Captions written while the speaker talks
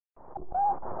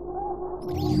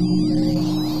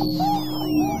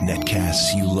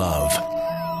Netcasts you love.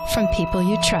 From people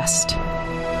you trust.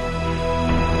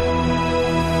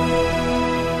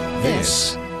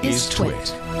 This is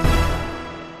Twit.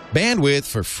 Bandwidth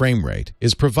for frame rate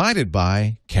is provided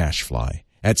by CacheFly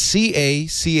at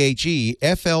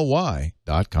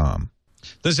CACHEFLY.com.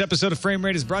 This episode of Frame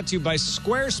Rate is brought to you by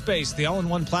Squarespace, the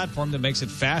all-in-one platform that makes it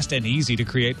fast and easy to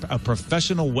create a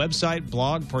professional website,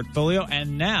 blog, portfolio,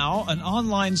 and now an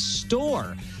online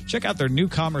store. Check out their new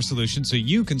commerce solution so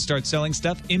you can start selling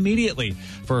stuff immediately.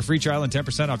 For a free trial and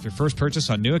 10% off your first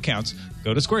purchase on new accounts,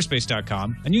 go to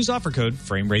squarespace.com and use offer code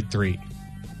FRAMERATE3.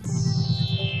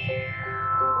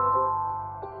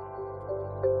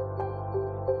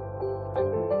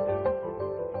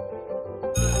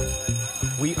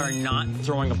 We are not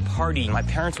throwing a party. My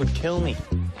parents would kill me.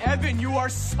 Evan, you are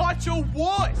such a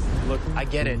wuss! Look, I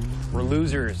get it. We're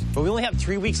losers. But we only have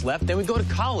 3 weeks left, then we go to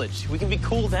college. We can be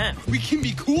cool then. We can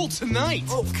be cool tonight.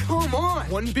 Oh, come on.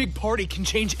 One big party can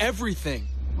change everything.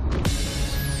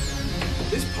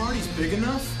 This party's big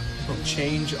enough, it'll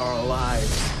change our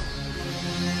lives.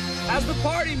 How's the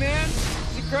party, man?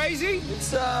 Is it crazy?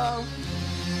 It's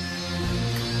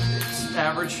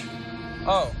average.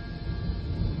 Oh.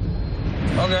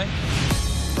 Okay.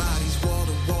 Bodies wall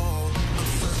to wall. I'm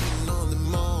surfing on the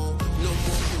mall. No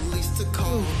more police to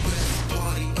call. Best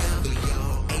party ever,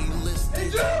 y'all. Ain't listening.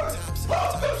 It's as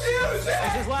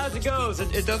loud as it goes.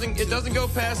 It doesn't go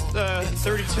past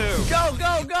 32. Go,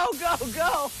 go, go, go,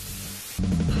 go!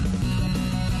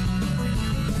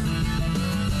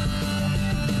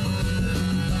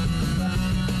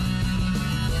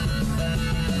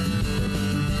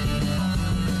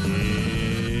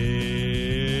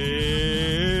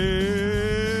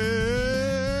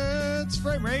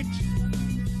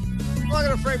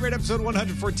 Welcome to Frame Rate episode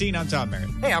 114. I'm Tom Merritt.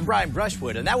 Hey, I'm Brian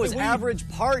Brushwood, and that was Average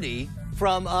Party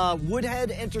from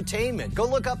Woodhead Entertainment. Go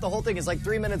look up the whole thing. It's like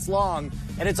 3 minutes long,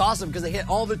 and it's awesome because they hit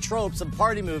all the tropes of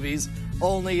party movies,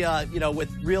 only,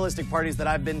 with realistic parties that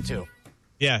I've been to.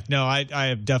 Yeah, no, I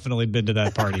have definitely been to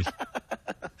that party.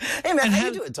 Hey, man, how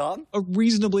you doing, Tom? A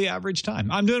reasonably average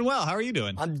time. I'm doing well. How are you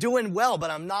doing? I'm doing well,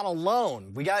 but I'm not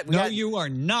alone. No, you are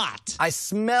not. I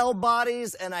smell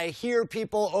bodies, and I hear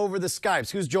people over the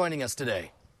Skypes. Who's joining us today?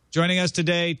 Joining us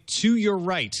today, to your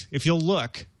right, if you'll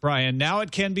look, Brian, now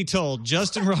it can be told,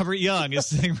 Justin Robert Young is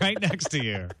sitting right next to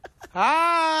you. I've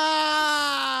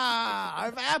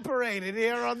apparated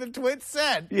here on the Twit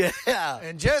set. Yeah.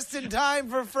 And just in time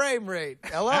for Frame Rate.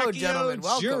 Hello, gentlemen.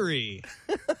 Welcome. Jury.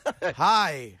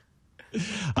 Hi.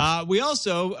 We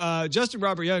also, Justin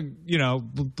Robert Young,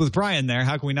 with Brian there,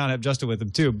 how can we not have Justin with him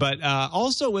too? But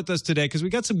also with us today, because we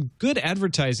got some good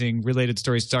advertising-related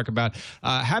stories to talk about.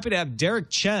 Happy to have Derek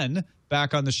Chen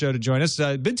back on the show to join us.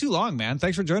 Been too long, man.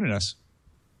 Thanks for joining us.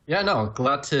 Yeah, no,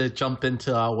 glad to jump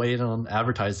into weight on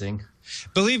advertising.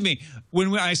 Believe me,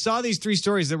 when I saw these 3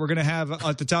 stories that we're going to have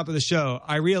at the top of the show,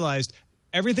 I realized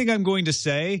everything I'm going to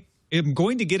say, I'm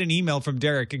going to get an email from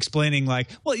Derek explaining, like,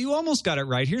 well, you almost got it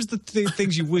right. Here's the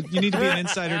things you need to be an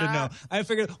insider to know. I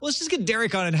figured, well, let's just get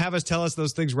Derek on and have us tell us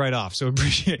those things right off. So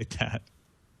appreciate that.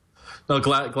 No,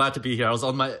 glad to be here. I was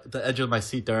on the edge of my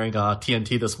seat during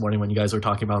TNT this morning when you guys were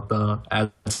talking about the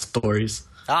ad stories.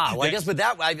 Well, I guess with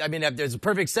that, I mean, there's a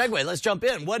perfect segue. Let's jump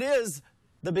in. What is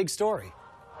the big story?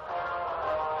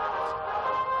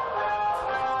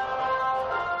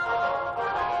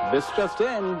 This just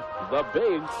in, the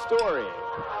big story.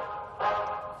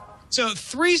 So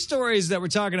 3 stories that we're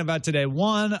talking about today.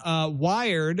 One,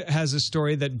 Wired has a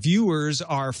story that viewers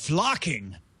are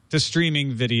flocking to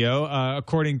streaming video,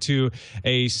 according to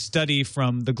a study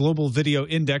from the Global Video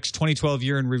Index 2012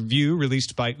 year in review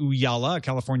released by Ooyala, a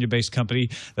California-based company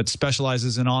that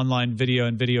specializes in online video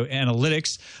and video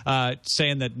analytics,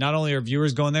 saying that not only are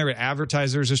viewers going there, but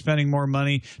advertisers are spending more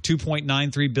money,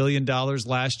 $2.93 billion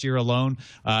last year alone.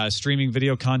 Streaming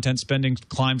video content spending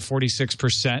climbed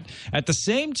 46%. At the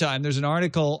same time, there's an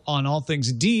article on All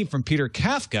Things D from Peter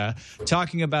Kafka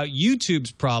talking about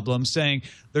YouTube's problem, saying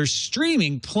there's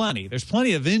streaming plenty. There's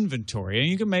plenty of inventory, and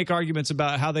you can make arguments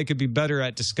about how they could be better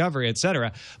at discovery, et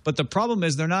cetera. But the problem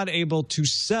is they're not able to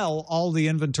sell all the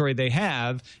inventory they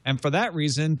have, and for that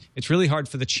reason, it's really hard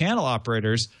for the channel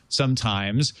operators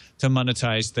sometimes to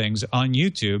monetize things on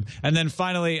YouTube. And then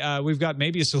finally, we've got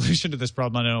maybe a solution to this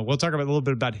problem. I don't know. We'll talk about a little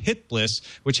bit about HitBliss,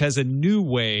 which has a new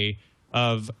way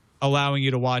of allowing you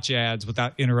to watch ads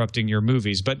without interrupting your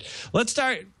movies. But let's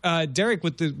start, Derek,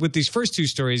 with these first 2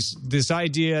 stories, this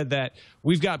idea that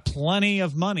we've got plenty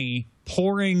of money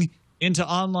pouring into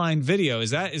online video.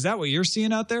 Is that what you're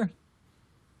seeing out there?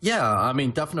 Yeah, I mean,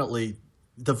 definitely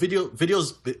the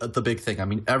video's the big thing. I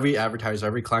mean, every advertiser,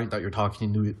 every client that you're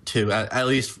talking to, at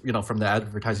least, you know, from the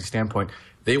advertising standpoint,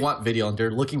 they want video and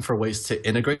they're looking for ways to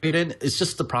integrate it in. It's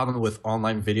just the problem with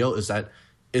online video is that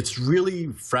it's really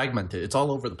fragmented. It's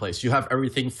all over the place. You have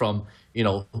everything from, you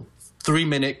know,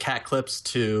 3-minute cat clips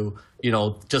to, you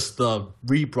know, just the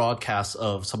rebroadcast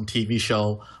of some TV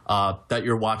show that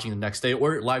you're watching the next day,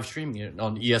 or live streaming it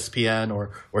on ESPN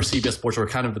or CBS Sports, or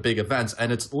kind of the big events.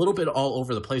 And it's a little bit all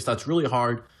over the place. That's really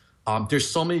hard. There's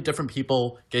so many different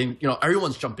people getting, you know,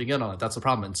 everyone's jumping in on it. That's the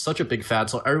problem. It's such a big fad.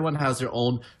 So everyone has their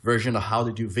own version of how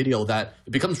to do video that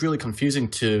it becomes really confusing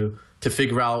to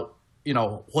figure out, you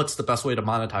know, what's the best way to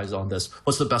monetize on this?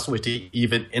 What's the best way to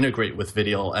even integrate with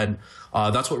video? And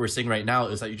that's what we're seeing right now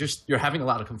is that you're having a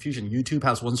lot of confusion. YouTube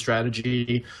has one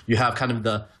strategy. You have kind of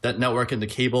that network and the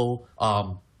cable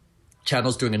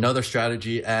channels doing another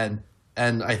strategy. And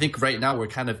I think right now we're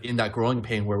kind of in that growing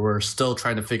pain where we're still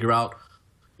trying to figure out,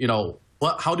 you know,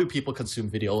 how do people consume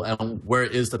video and where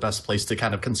is the best place to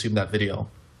kind of consume that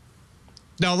video?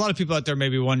 Now, a lot of people out there may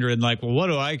be wondering, like, well, what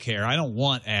do I care? I don't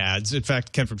want ads. In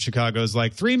fact, Ken from Chicago is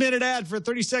like, 3-minute ad for a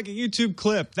 30-second YouTube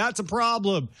clip. That's a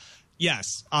problem.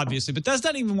 Yes, obviously. But that's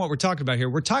not even what we're talking about here.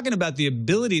 We're talking about the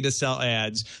ability to sell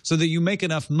ads so that you make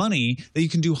enough money that you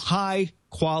can do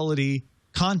high-quality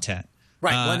content.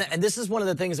 Right. And this is one of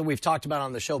the things that we've talked about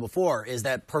on the show before, is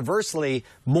that perversely,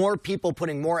 more people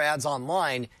putting more ads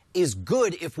online is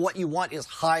good if what you want is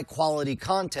high-quality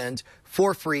content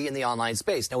for free in the online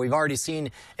space. Now, we've already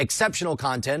seen exceptional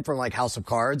content from, like, House of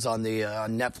Cards on the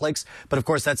on Netflix, but, of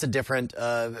course, that's a different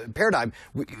paradigm.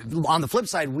 On the flip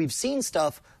side, we've seen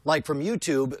stuff like from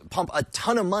YouTube pump a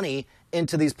ton of money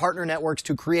into these partner networks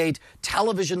to create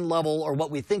television level, or what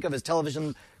we think of as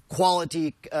television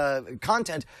quality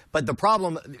content. But the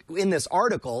problem in this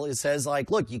article, it says, like,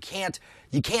 look, you can't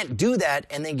do that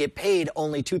and then get paid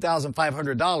only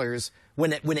 $2,500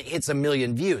 when it hits 1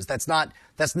 million views. That's not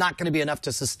going to be enough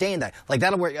to sustain that. Like,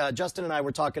 that'll where Justin and I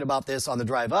were talking about this on the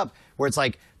drive up, where it's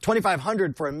like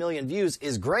 $2,500 for 1 million views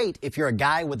is great if you're a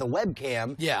guy with a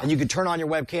webcam, and you could turn on your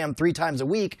webcam 3 times a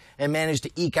week and manage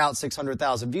to eke out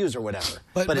 600,000 views or whatever.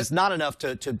 But it's not enough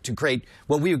to create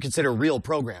what we would consider real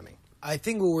programming. I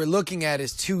think what we're looking at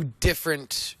is two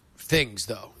different things,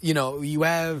 though. You know, you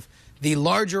have the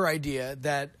larger idea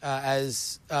that,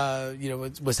 as you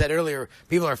know, was said earlier,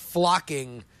 people are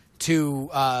flocking to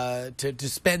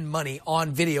spend money on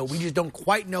video. We just don't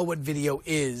quite know what video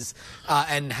is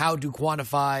and how to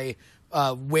quantify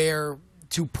where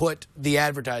to put the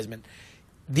advertisement.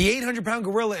 The 800-pound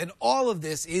gorilla in all of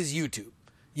this is YouTube.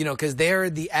 You know, because they're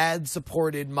the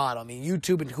ad-supported model. I mean,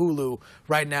 YouTube and Hulu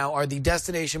right now are the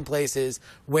destination places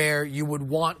where you would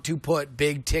want to put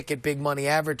big-ticket, big-money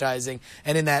advertising.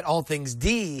 And in that All Things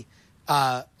D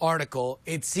article,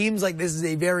 it seems like this is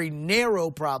a very narrow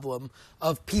problem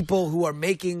of people who are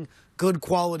making good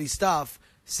quality stuff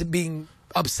being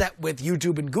upset with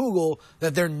YouTube and Google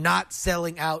that they're not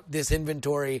selling out this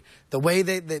inventory the way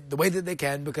that they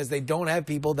can, because they don't have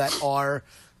people that are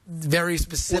very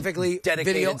specifically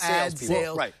video ad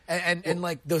sales, right? And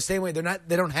like the same way they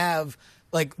don't have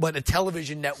like what a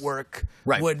television network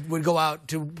would go out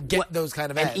to get those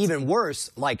kind of ads. And even worse,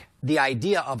 like the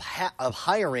idea of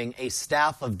hiring a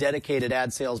staff of dedicated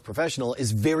ad sales professional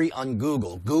is very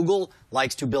un-Google. Google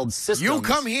likes to build systems. You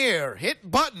come here, hit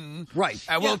button,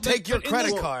 and we'll take your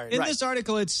credit card. In this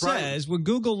article, it says when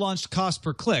Google launched cost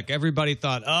per click, everybody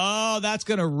thought, oh, that's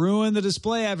going to ruin the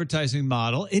display advertising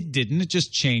model. It didn't. It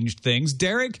just changed things.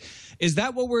 Derek, is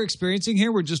that what we're experiencing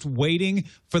here? We're just waiting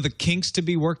for the kinks to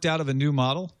be worked out of a new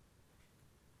model?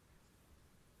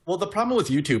 Well, the problem with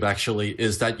YouTube actually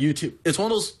is that YouTube, it's one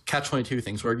of those catch-22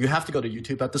 things where you have to go to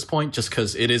YouTube at this point just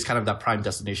because it is kind of that prime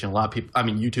destination. A lot of people, I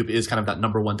mean, YouTube is kind of that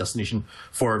 #1 destination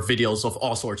for videos of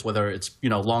all sorts, whether it's, you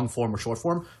know, long form or short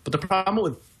form. But the problem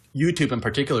with YouTube in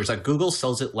particular is that Google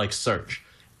sells it like search.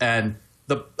 And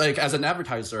as an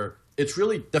advertiser, it's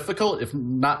really difficult, if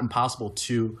not impossible,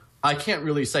 I can't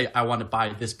really say I want to buy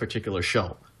this particular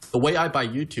show. The way I buy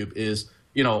YouTube is,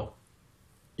 you know,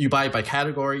 you buy it by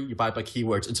category, you buy it by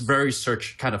keywords. It's very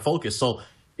search kind of focused. So,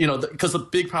 you know, because the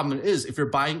big problem is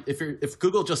if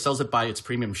Google just sells it by its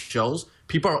premium shows,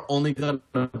 people are only going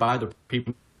to buy the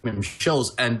premium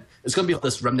shows, and it's going to be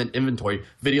this remnant inventory,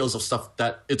 videos of stuff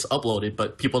that it's uploaded,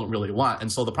 but people don't really want.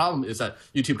 And so the problem is that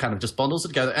YouTube kind of just bundles it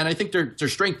together. And I think their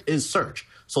strength is search.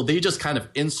 So they just kind of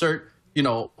insert, you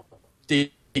know,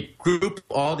 they group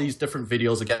all these different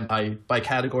videos again by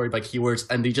category, by keywords,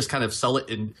 and they just kind of sell it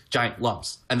in giant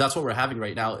lumps. And that's what we're having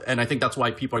right now. And I think that's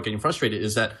why people are getting frustrated,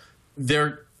 is that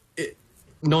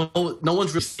no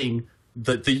one's really seeing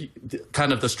the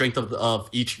kind of the strength of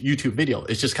each YouTube video.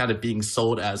 It's just kind of being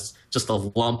sold as just a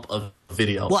lump of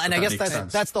video. Well, and I guess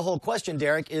that's the whole question,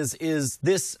 Derek, is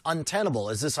this untenable?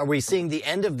 Are we seeing the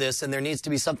end of this and there needs to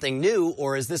be something new,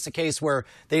 or is this a case where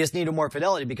they just need more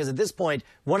fidelity? Because at this point,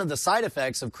 one of the side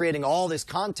effects of creating all this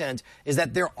content is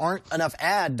that there aren't enough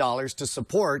ad dollars to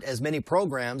support as many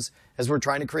programs as we're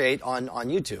trying to create on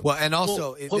YouTube. Well, and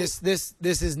also, this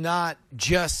is not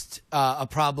just a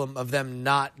problem of them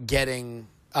not getting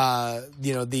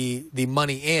the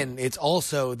money in. It's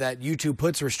also that YouTube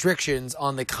puts restrictions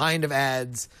on the kind of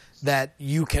ads that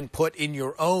you can put in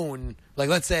your own. Like,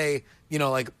 let's say,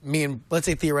 let's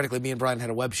say theoretically me and Brian had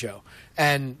a web show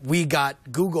and we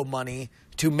got Google money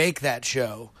to make that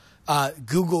show.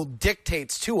 Google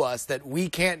dictates to us that we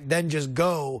can't then just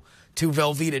go to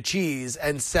Velveeta Cheese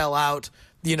and sell out,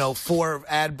 4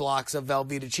 ad blocks of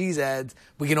Velveeta Cheese ads.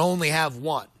 We can only have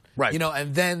one. Right.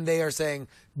 And then they are saying,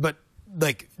 but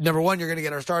like, number one, you're going to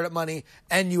get our startup money,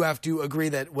 and you have to agree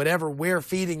that whatever we're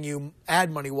feeding you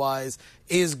ad money wise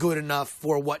is good enough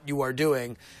for what you are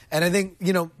doing. And I think,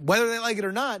 whether they like it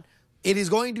or not, it is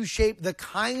going to shape the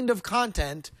kind of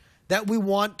content that we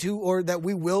want to, or that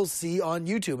we will see on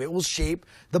YouTube. It will shape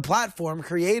the platform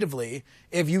creatively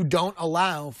if you don't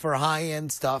allow for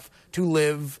high-end stuff to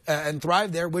live and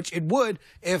thrive there, which it would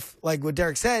if, like what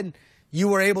Derek said, you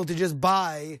were able to just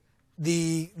buy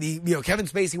the Kevin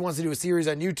Spacey wants to do a series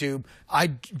on YouTube. I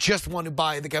just want to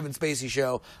buy the Kevin Spacey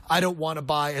show. I don't want to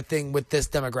buy a thing with this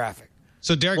demographic.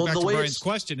 So, Derek, back to Brian's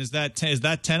question, is that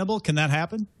tenable? Can that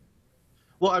happen?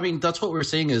 Well, I mean, that's what we're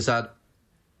saying is that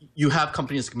you have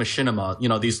companies like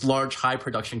Machinima, these large,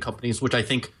 high-production companies, which I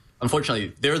think,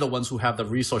 unfortunately, they're the ones who have the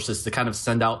resources to kind of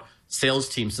send out sales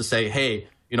teams to say, hey,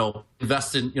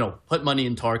 invest in, put money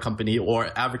into our company,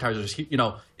 or advertisers,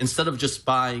 instead of just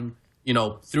buying,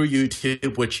 through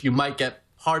YouTube, which you might get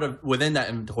part of within that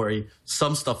inventory,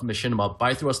 some stuff from Machinima,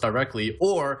 buy through us directly,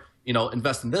 or,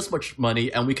 invest in this much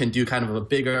money and we can do kind of a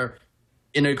bigger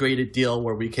integrated deal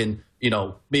where we can,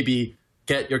 maybe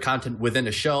get your content within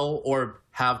a show or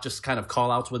have just kind of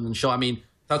call outs within the show. I mean,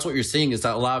 that's what you're seeing is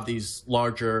that a lot of these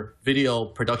larger video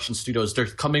production studios, they're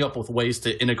coming up with ways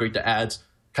to integrate the ads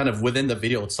kind of within the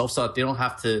video itself so that they don't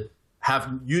have to have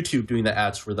YouTube doing the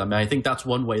ads for them. And I think that's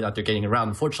one way that they're getting around.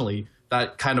 Unfortunately,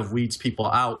 that kind of weeds people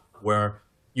out where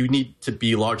you need to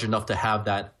be large enough to have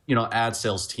that, ad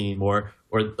sales team or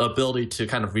ability to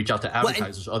kind of reach out to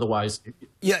advertisers. Otherwise,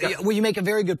 well, you make a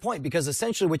very good point, because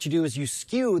essentially what you do is you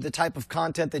skew the type of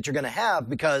content that you're going to have,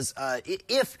 because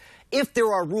if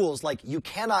there are rules like you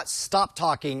cannot stop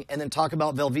talking and then talk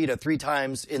about Velveeta 3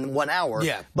 times in 1 hour,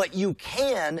 but you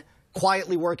can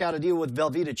quietly work out a deal with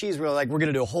Velveeta Cheese. We're like, we're going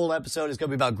to do a whole episode. It's going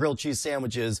to be about grilled cheese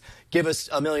sandwiches. Give us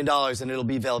 $1 million and it'll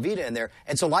be Velveeta in there.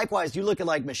 And so likewise, you look at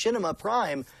like Machinima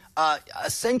Prime,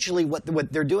 essentially what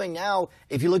they're doing now,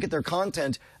 if you look at their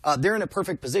content, they're in a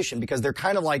perfect position, because they're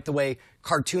kind of like the way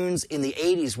cartoons in the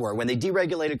 80s were, when they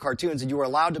deregulated cartoons and you were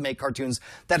allowed to make cartoons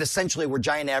that essentially were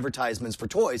giant advertisements for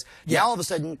toys. Now all of a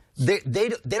sudden, they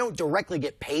don't directly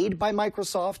get paid by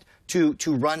Microsoft to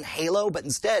run Halo, but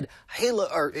instead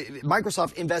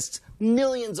Microsoft invests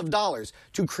millions of dollars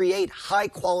to create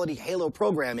high-quality Halo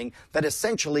programming that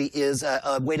essentially is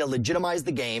a way to legitimize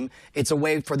the game. It's a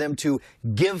way for them to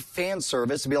give fan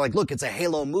service, to be like, look, it's a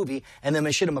Halo movie, and then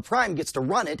Machinima Prime gets to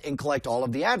run it and collect all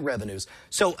of the ad revenues.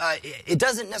 So it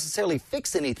doesn't necessarily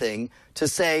fix anything to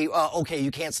say, okay,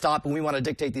 you can't stop and we want to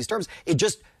dictate these terms. It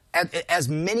just, as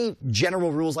many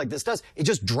general rules like this does, it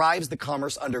just drives the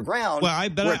commerce underground. Well,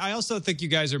 I also think you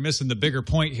guys are missing the bigger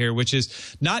point here, which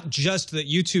is not just that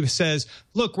YouTube says,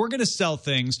 look, we're going to sell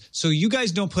things, so you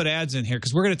guys don't put ads in here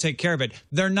because we're going to take care of it.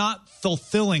 They're not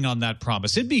fulfilling on that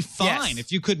promise. It'd be fine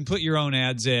if you couldn't put your own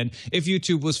ads in, if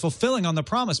YouTube was fulfilling on the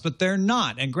promise, but they're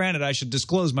not. And granted, I should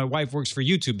disclose my wife works for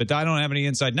YouTube, but I don't have any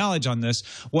inside knowledge on this.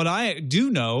 What I do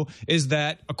know is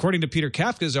that, according to Peter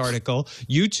Kafka's article,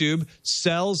 YouTube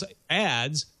sells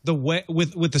ads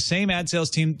with the same ad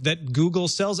sales team that Google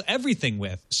sells everything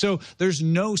with. So there's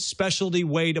no specialty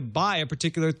way to buy a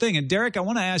particular thing. And Derek, I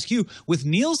want to ask you, with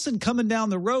Nielsen coming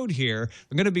down the road here,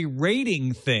 they're going to be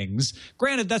rating things.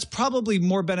 Granted, that's probably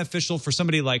more beneficial for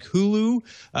somebody like Hulu,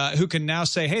 who can now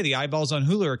say, hey, the eyeballs on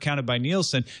Hulu are counted by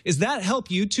Nielsen. Is that help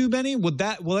YouTube any? Will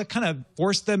that kind of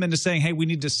force them into saying, hey, we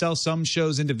need to sell some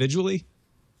shows individually?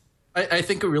 I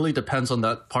think it really depends on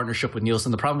that partnership with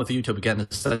Nielsen. The problem with YouTube, again,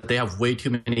 is that they have way too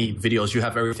many videos. You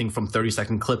have everything from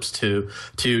 30-second clips to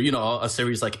a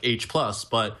series like H+.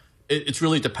 But it's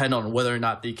really dependent on whether or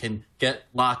not they can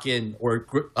lock in or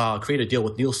create a deal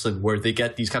with Nielsen where they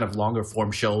get these kind of longer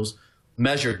form shows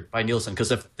measured by Nielsen.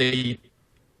 Because if they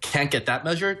can't get that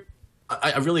measured,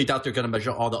 I really doubt they're going to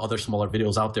measure all the other smaller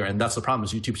videos out there. And that's the problem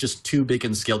is YouTube's just too big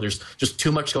in scale. There's just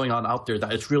too much going on out there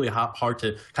that it's really hard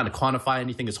to kind of quantify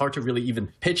anything. It's hard to really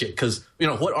even pitch it because, you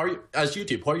know, what are you, as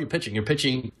YouTube, what are you pitching? You're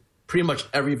pitching pretty much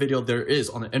every video there is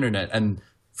on the internet. And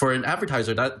for an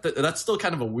advertiser, that's still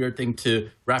kind of a weird thing to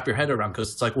wrap your head around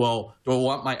because it's like, well, do I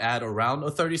want my ad around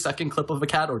a 30-second clip of a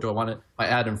cat or do I want my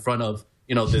ad in front of,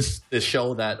 you know, this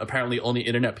show that apparently only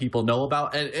internet people know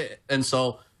about? And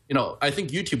so, you know, I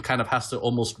think YouTube kind of has to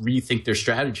almost rethink their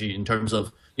strategy in terms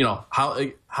of, you know,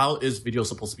 how is video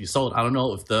supposed to be sold? I don't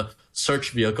know if the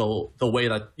search vehicle, the way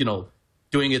that, you know,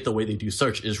 doing it the way they do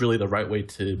search is really the right way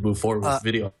to move forward with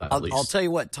video, at least. I'll tell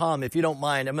you what, Tom, if you don't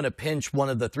mind, I'm going to pinch one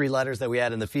of the 3 letters that we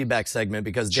had in the feedback segment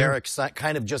because Derek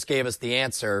kind of just gave us the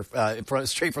answer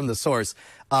straight from the source.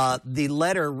 The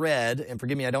letter read, and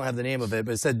forgive me, I don't have the name of it,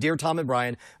 but it said, Dear Tom and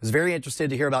Brian, I was very interested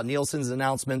to hear about Nielsen's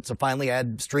announcement to finally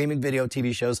add streaming video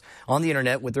TV shows on the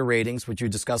internet with their ratings, which you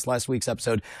discussed last week's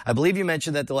episode. I believe you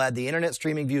mentioned that they'll add the internet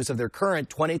streaming views of their current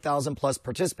 20,000 plus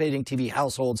participating TV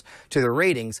households to their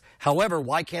ratings. However,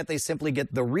 why can't they simply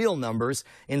get the real numbers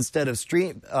instead of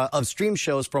stream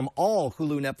shows from all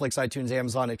Hulu, Netflix, iTunes,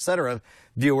 Amazon, etc.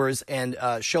 viewers and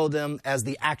show them as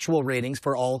the actual ratings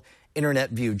for all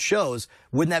internet viewed shows?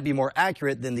 Wouldn't that be more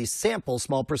accurate than the sample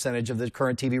small percentage of the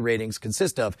current TV ratings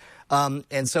consist of?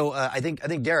 And so I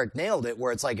think Derek nailed it,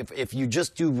 where it's like if you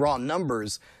just do raw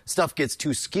numbers, stuff gets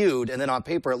too skewed, and then on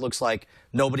paper it looks like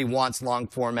nobody wants long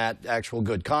format, actual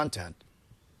good content.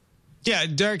 Yeah,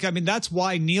 Derek, I mean, that's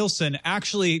why Nielsen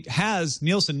actually has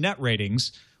Nielsen net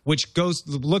ratings, which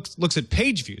looks at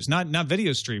page views, not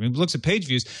video streaming, but looks at page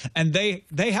views. And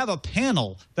they have a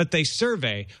panel that they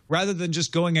survey rather than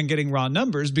just going and getting raw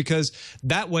numbers, because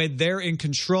that way they're in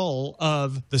control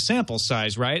of the sample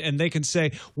size, right? And they can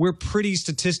say, we're pretty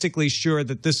statistically sure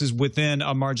that this is within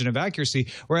a margin of accuracy.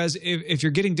 Whereas if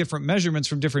you're getting different measurements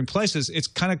from different places, it's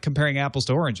kind of comparing apples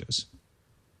to oranges.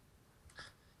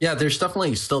 Yeah, there's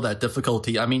definitely still that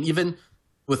difficulty. I mean, even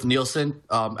with Nielsen,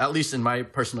 at least in my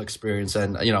personal experience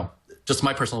and, you know, just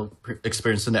my personal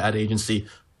experience in the ad agency,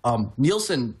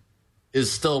 Nielsen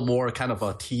is still more kind of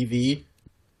a TV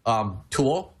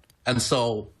tool. And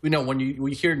so, you know, when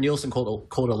we hear Nielsen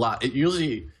quote a lot, it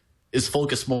usually is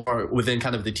focused more within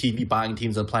kind of the TV buying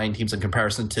teams and planning teams in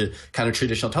comparison to kind of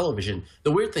traditional television.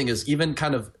 The weird thing is even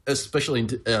kind of, especially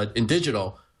in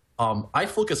digital, I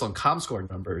focus on ComScore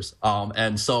numbers,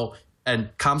 and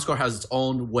ComScore has its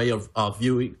own way of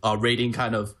viewing, rating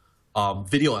kind of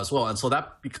video as well, and so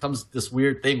that becomes this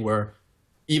weird thing where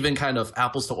even kind of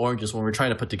apples to oranges when we're trying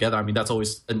to put together. I mean, that's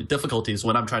always a difficulty is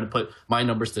when I'm trying to put my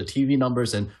numbers to TV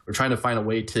numbers, and we're trying to find a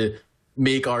way to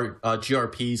make our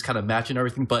GRPs kind of match and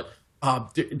everything. But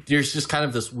there's just kind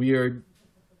of this weird,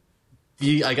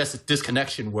 I guess,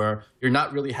 disconnection where you're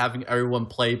not really having everyone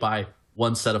play by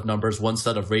one set of numbers, one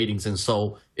set of ratings, and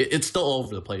so it's still all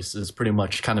over the place is pretty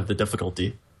much kind of the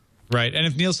difficulty. Right, and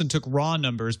if Nielsen took raw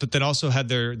numbers but then also had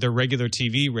their regular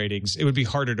TV ratings, it would be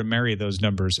harder to marry those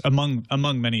numbers among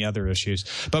many other issues.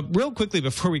 But real quickly,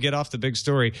 before we get off the big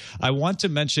story, I want to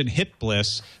mention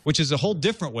HitBliss, which is a whole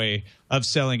different way of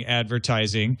selling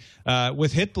advertising.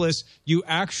 With HitBliss, you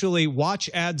actually watch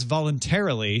ads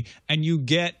voluntarily and you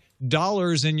get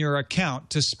dollars in your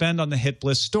account to spend on the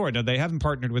HitBliss store. Now, they haven't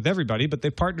partnered with everybody, but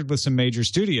they've partnered with some major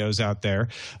studios out there.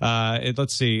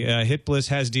 Let's see. HitBliss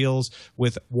has deals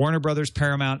with Warner Brothers,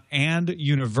 Paramount, and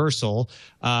Universal,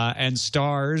 and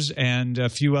Starz, and a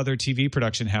few other TV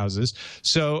production houses.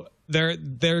 So they're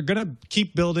going to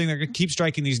keep building. They're going to keep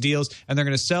striking these deals, and they're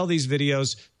going to sell these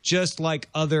videos just like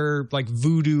other, like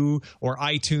Vudu or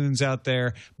iTunes out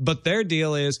there. But their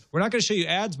deal is, we're not going to show you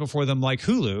ads before them like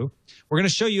Hulu. We're going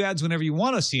to show you ads whenever you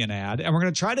want to see an ad, and we're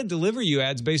going to try to deliver you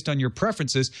ads based on your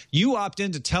preferences. You opt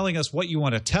into telling us what you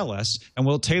want to tell us, and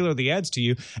we'll tailor the ads to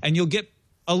you, and you'll get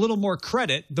a little more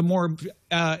credit the more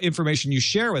information you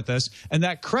share with us, and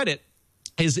that credit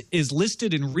is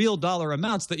listed in real dollar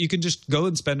amounts that you can just go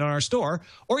and spend on our store,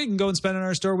 or you can go and spend on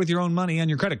our store with your own money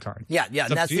and your credit card. Yeah,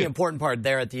 and that's the important part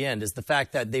there at the end is the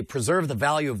fact that they preserve the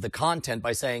value of the content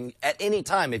by saying at any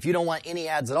time, if you don't want any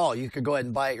ads at all, you could go ahead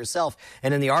and buy it yourself.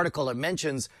 And in the article, it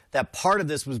mentions that part of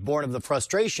this was born of the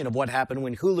frustration of what happened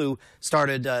when Hulu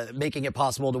started making it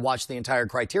possible to watch the entire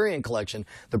Criterion collection.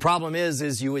 The problem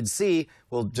is you would see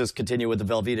we'll just continue with the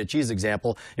Velveeta cheese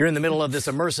example. You're in the middle of this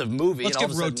immersive movie. Let's and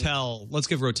give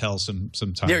Rotel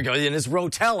some time. There you go. And it's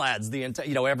Rotel ads the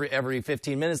every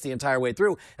 15 minutes the entire way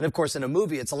through. And of course, in a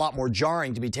movie, it's a lot more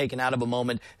jarring to be taken out of a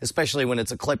moment, especially when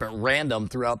it's a clip at random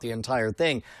throughout the entire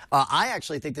thing. I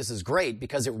actually think this is great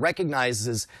because it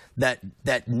recognizes that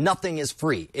nothing is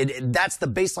free. That's the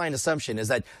baseline assumption, is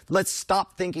that let's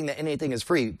stop thinking that anything is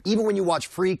free. Even when you watch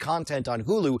free content on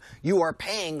Hulu, you are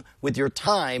paying with your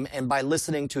time and by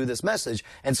listening to this message.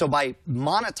 And so by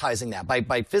monetizing that,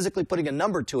 by physically putting a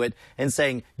number to it and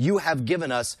saying, you have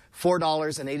given us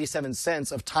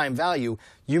 $4.87 of time value,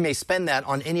 you may spend that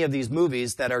on any of these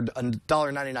movies that are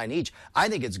 $1.99 each. I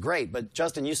think it's great, but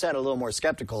Justin, you sounded a little more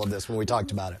skeptical of this when we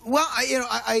talked about it. Well,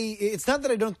 it's not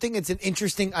that I don't think it's an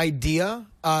interesting idea.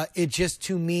 It just,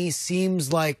 to me,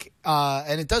 seems like,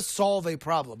 and it does solve a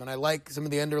problem. And I like some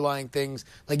of the underlying things,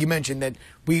 like you mentioned, that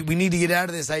we need to get out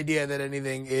of this idea that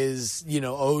anything is,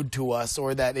 owed to us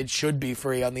or that it should be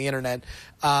free on the internet.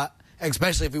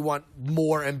 Especially if we want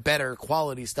more and better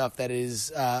quality stuff that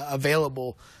is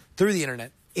available through the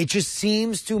internet. It just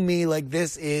seems to me like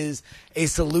this is a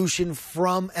solution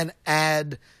from an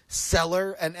ad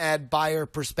seller and ad buyer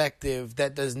perspective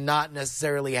that does not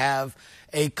necessarily have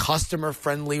a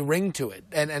customer-friendly ring to it.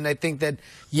 And I think that,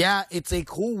 yeah, it's a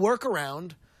cool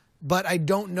workaround, but I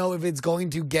don't know if it's going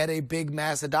to get a big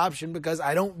mass adoption because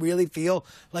I don't really feel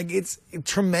like it's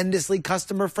tremendously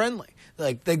customer-friendly.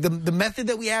 Like the method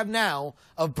that we have now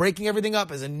of breaking everything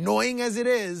up, as annoying as it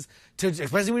is,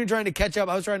 especially when you're trying to catch up.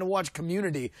 I was trying to watch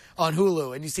Community on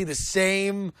Hulu, and you see the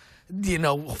same,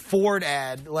 Ford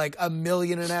ad like 1.5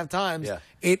 million times. Yeah.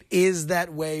 It is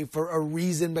that way for a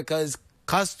reason because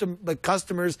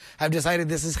customers have decided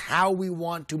this is how we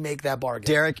want to make that bargain.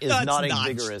 Derek is nodding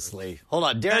vigorously. Hold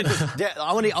on, Derek.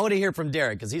 I want to hear from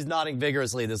Derek because he's nodding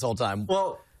vigorously this whole time.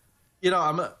 Well,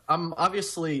 I'm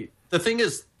obviously, the thing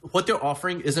is, what they're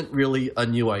offering isn't really a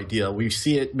new idea. We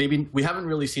see it, maybe we haven't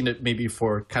really seen it maybe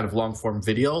for kind of long form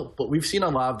video, but we've seen a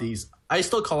lot of these. I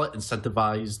still call it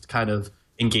incentivized kind of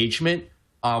engagement.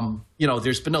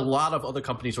 There's been a lot of other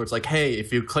companies where it's like, hey,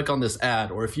 if you click on this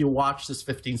ad or if you watch this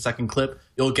 15-second clip,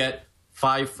 you'll get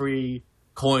 5 free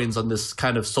coins on this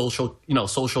kind of social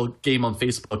game on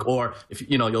Facebook, or if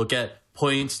you'll get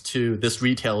points to this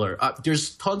retailer.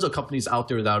 There's tons of companies out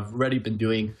there that have already been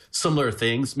doing similar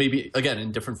things, maybe again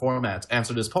in different formats.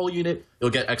 Answer this poll unit, you'll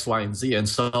get X, Y, and Z. And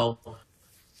so,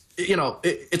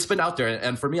 it's been out there.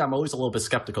 And for me, I'm always a little bit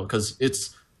skeptical because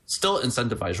it's still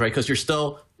incentivized, right? Because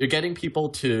you're getting people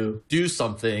to do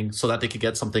something so that they could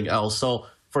get something else. So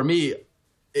for me,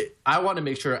 I want to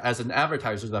make sure as an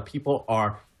advertiser that people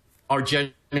are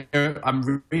genuine.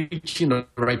 I'm reaching the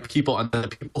right people, and the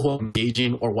people who are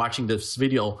engaging or watching this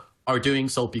video are doing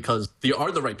so because they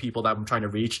are the right people that I'm trying to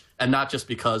reach, and not just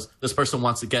because this person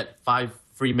wants to get 5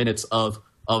 free minutes of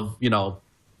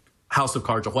House of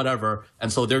Cards or whatever,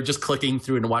 and so they're just clicking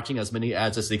through and watching as many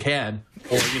ads as they can,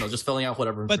 or just filling out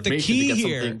whatever information the key to get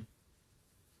here, something.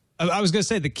 I was going to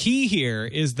say the key here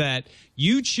is that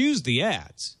you choose the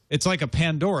ads. It's like a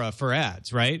Pandora for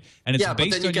ads, right? And it's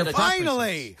based on your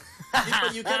finally.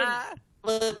 But you get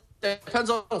it. It depends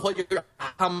on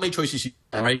how many choices you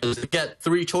get, right? You get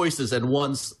 3 choices, and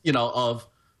one's of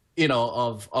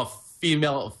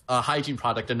female hygiene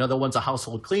product, another one's a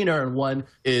household cleaner, and one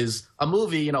is a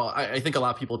movie. I think a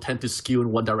lot of people tend to skew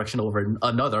in one direction over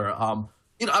another.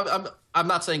 I'm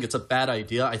not saying it's a bad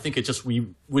idea. I think it just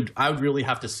I would really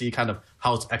have to see kind of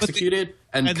how it's executed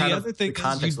and kind of the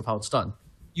context of how it's done.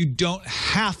 You don't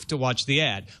have to watch the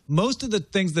ad. Most of the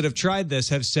things that have tried this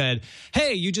have said,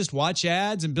 hey, you just watch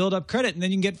ads and build up credit, and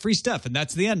then you can get free stuff, and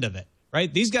that's the end of it,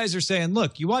 right? These guys are saying,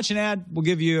 look, you watch an ad, we'll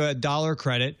give you $1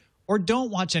 credit, or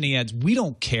don't watch any ads. We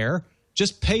don't care.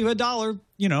 Just pay $1,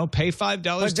 pay $5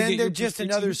 but then they're just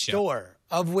another store,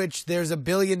 of which there's a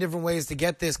billion different ways to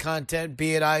get this content,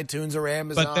 be it iTunes or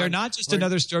Amazon. But they're not just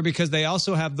another store because they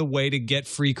also have the way to get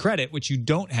free credit, which you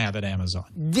don't have at Amazon.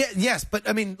 Yeah, yes, but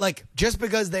I mean, just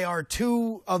because they are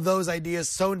 2 of those ideas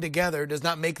sewn together does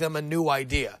not make them a new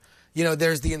idea.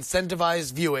 There's the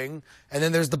incentivized viewing, and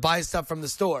then there's the buy stuff from the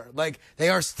store. They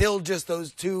are still just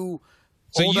those 2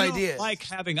 old ideas. Don't like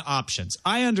having options.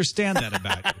 I understand that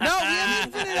about you. No, we have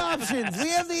infinite options. We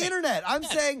have the internet. I'm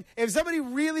saying if somebody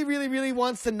really, really, really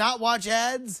wants to not watch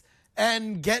ads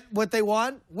and get what they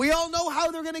want, we all know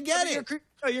how they're going to get it.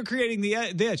 You're creating the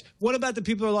edge. What about the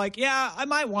people who are like, yeah, I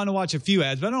might want to watch a few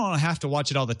ads, but I don't want to have to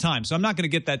watch it all the time. So I'm not going to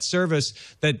get that service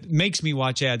that makes me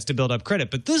watch ads to build up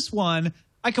credit. But this one,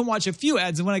 I can watch a few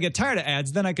ads, and when I get tired of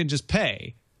ads, then I can just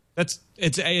pay.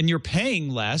 And you're paying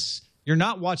less. You're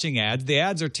not watching ads. The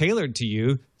ads are tailored to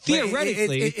you.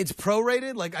 Theoretically, it's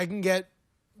prorated. I can get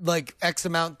like X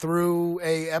amount through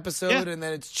a episode and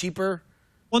then it's cheaper?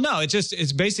 Well, no,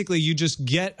 it's basically you just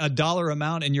get a dollar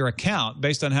amount in your account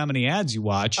based on how many ads you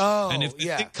watch. Oh, and if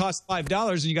it costs $5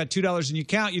 and you got $2 in your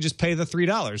account, you just pay the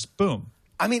 $3. Boom.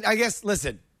 I mean, I guess,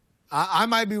 listen, I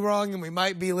might be wrong and we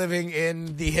might be living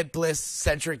in the Hit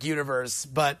Bliss-centric universe,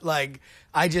 but, like,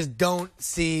 I just don't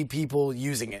see people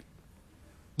using it.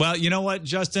 Well, you know what,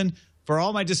 Justin? For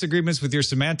all my disagreements with your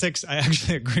semantics, I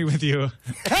actually agree with you.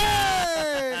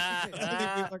 I don't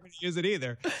think people are going to use it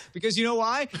either. Because you know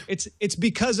why? It's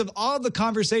because of all the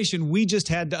conversation we just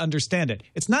had to understand it.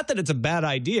 It's not that it's a bad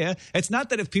idea. It's not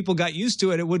that if people got used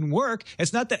to it, it wouldn't work.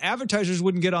 It's not that advertisers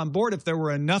wouldn't get on board if there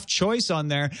were enough choice on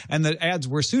there and the ads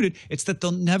were suited. It's that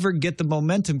they'll never get the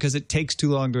momentum because it takes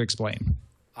too long to explain.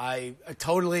 I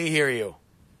totally hear you.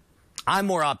 I'm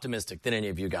more optimistic than any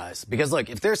of you guys because look,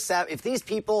 if these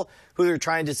people who are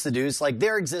trying to seduce, like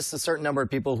there exists a certain number of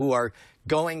people who are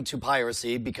going to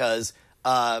piracy because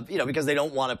because they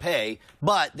don't want to pay,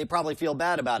 but they probably feel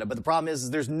bad about it. But the problem is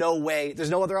there's no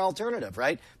other alternative,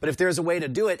 right? But if there's a way to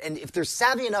do it, and if they're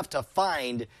savvy enough to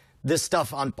find this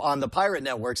stuff on the pirate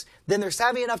networks, then they're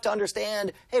savvy enough to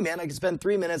understand, hey man, I can spend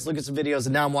 3 minutes, look at some videos,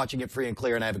 and now I'm watching it free and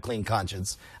clear and I have a clean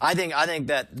conscience. I think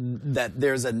that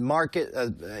there's a market,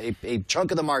 a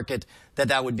chunk of the market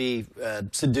that would be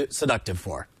seductive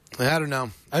for. I don't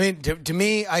know. I mean, to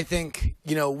me, I think,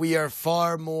 we are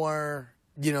far more,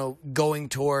 going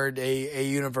toward a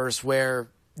universe where,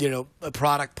 a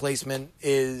product placement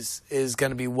is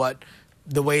going to be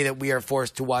the way that we are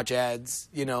forced to watch ads,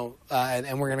 and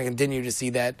we're going to continue to see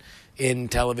that in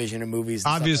television and movies.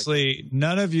 And obviously,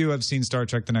 none of you have seen Star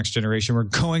Trek The Next Generation. We're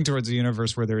going towards a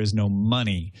universe where there is no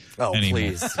money anymore.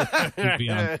 Please.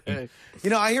 I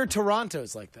hear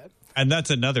Toronto's like that. And that's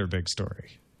another big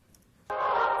story.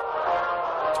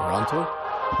 Toronto?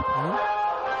 Mm-hmm.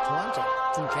 Toronto.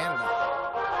 It's in Canada.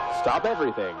 Stop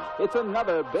everything. It's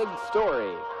another big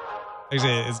story.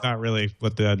 Actually, it's not really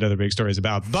what the another big story is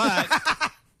about. But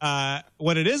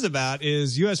what it is about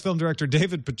is U.S. film director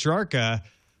David Petrarca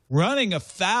running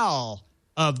afoul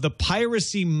of the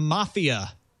piracy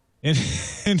mafia in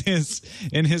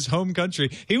his home country.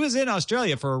 He was in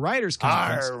Australia for a writers'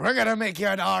 conference. Arr, we're going to make you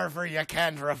an offer you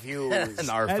can't refuse.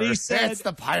 And he said, it's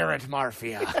the pirate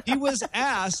mafia. He was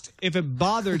asked if it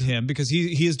bothered him because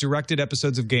he has directed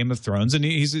episodes of Game of Thrones, and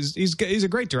he's a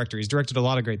great director. He's directed a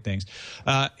lot of great things.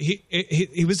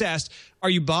 He was asked, are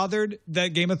you bothered that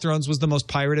Game of Thrones was the most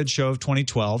pirated show of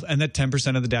 2012 and that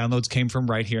 10% of the downloads came from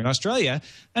right here in Australia?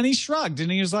 And he shrugged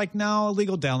and he was like, no,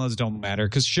 illegal downloads don't matter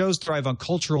because shows thrive on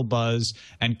cultural buzz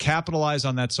and capitalize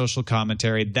on that social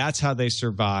commentary. That's how they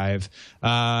survive.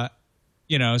 So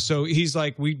he's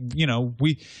like,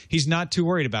 he's not too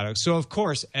worried about it. So, of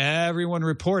course, everyone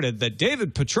reported that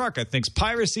David Petrarca thinks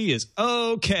piracy is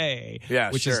okay.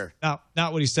 Yeah, which is not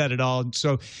what he said at all.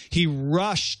 So he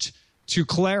rushed to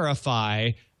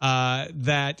clarify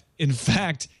that, in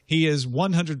fact, he is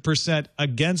 100%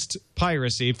 against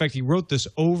piracy. In fact, he wrote this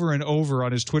over and over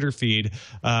on his Twitter feed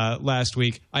last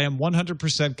week. I am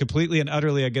 100% completely and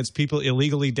utterly against people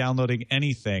illegally downloading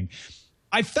anything.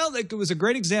 I felt like it was a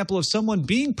great example of someone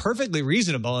being perfectly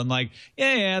reasonable and like,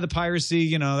 yeah, the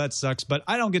piracy, that sucks, but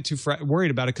I don't get too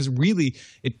worried about it because really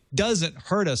it doesn't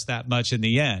hurt us that much in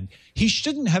the end. He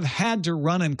shouldn't have had to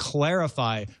run and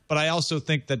clarify, but I also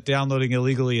think that downloading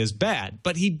illegally is bad.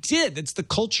 But he did. It's the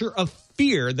culture of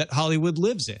fear that Hollywood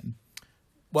lives in.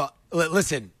 Well,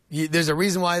 listen, there's a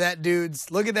reason why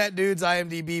look at that dude's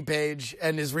IMDb page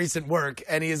and his recent work,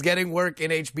 and he is getting work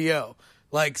in HBO.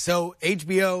 So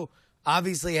HBO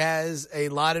obviously has a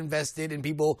lot invested in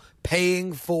people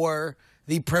paying for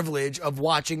the privilege of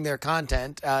watching their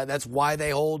content. That's why they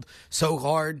hold so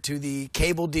hard to the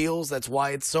cable deals. That's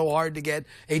why it's so hard to get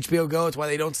HBO Go. It's why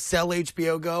they don't sell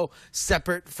HBO Go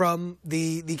separate from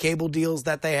the cable deals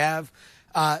that they have.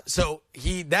 So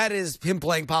that is him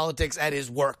playing politics at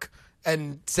his work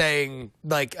and saying,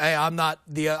 like, hey, I'm not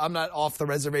off the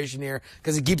reservation here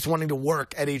because he keeps wanting to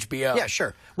work at HBO. Yeah,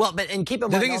 sure. Well, and keep in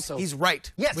mind the thing also, is, he's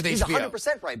right. Yes, with he's HBO.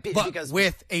 100% right. Because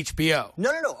with HBO.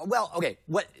 No. Well, okay.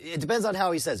 It depends on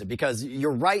how he says it, because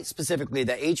you're right specifically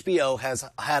that HBO has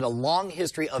had a long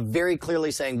history of very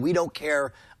clearly saying we don't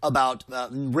care about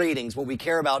ratings. What we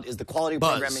care about is the quality of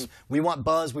programming. We want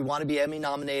buzz. We want to be Emmy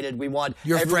nominated. We want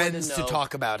your everyone friends to know. to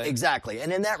talk about it. Exactly.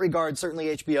 And in that regard,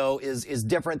 certainly HBO is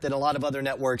different than a lot of other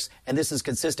networks, and this is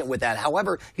consistent with that.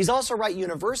 However, he's also right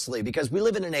universally, because we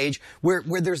live in an age where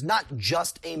there's not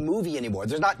just a movie anymore.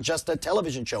 There's not just a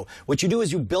television show. What you do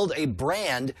is you build a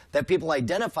brand that people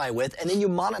identify with, and then you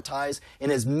monetize in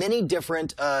as many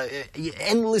different,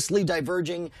 endlessly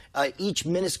diverging, each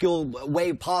minuscule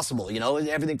way possible.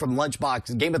 Everything everything from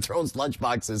lunchboxes, Game of Thrones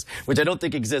lunchboxes, which I don't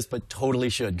think exist, but totally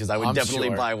should, because I would definitely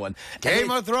buy one. Game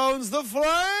of Thrones, the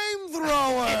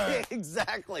flamethrower.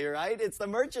 Exactly, right? It's the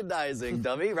merchandising,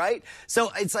 dummy, right?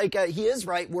 So it's like, he is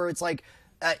right, where it's like,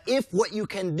 if what you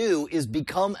can do is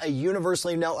become a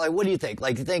universally known, like, what do you think?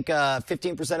 Like, you think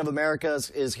 15% of America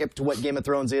is hip to what Game of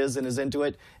Thrones is and is into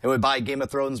it, and would buy Game of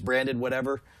Thrones branded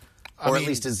whatever, or at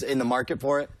least is in the market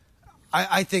for it?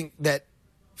 I think that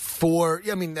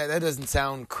that doesn't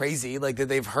sound crazy. Like that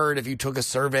they've heard, if you took a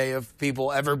survey of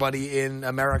people, everybody in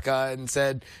America, and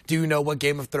said, "Do you know what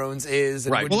Game of Thrones is?"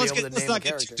 And right. Well, let's not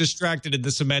get distracted in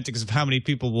the semantics of how many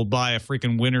people will buy a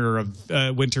freaking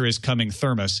Winter is Coming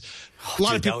thermos. A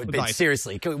lot of people would buy.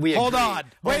 Seriously, can we hold agree? on?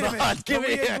 Wait a minute. Can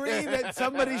we agree that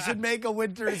somebody should make a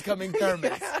Winter is Coming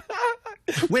thermos?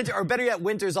 Winter, or better yet,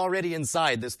 winter's already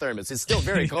inside this thermos. It's still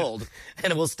very cold,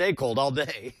 and it will stay cold all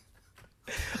day.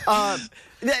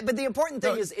 But the important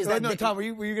thing is that... No, Tom, were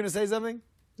you going to say something?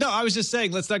 No, I was just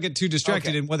saying, let's not get too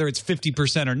distracted in whether it's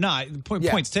 50% or not.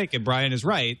 Point's taken. Brian is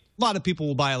right. A lot of people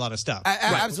will buy a lot of stuff.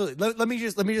 Absolutely. Let me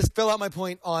just fill out my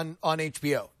point on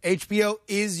HBO. HBO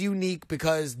is unique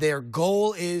because their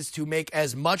goal is to make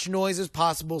as much noise as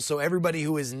possible, so everybody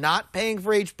who is not paying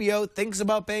for HBO thinks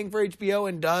about paying for HBO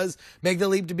and does make the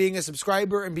leap to being a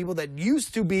subscriber, and people that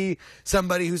used to be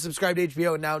somebody who subscribed to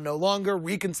HBO and now no longer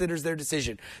reconsiders their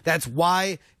decision. That's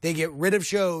why they get rid of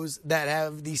shows that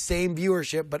have the same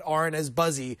viewership but aren't as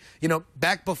buzzy. You know,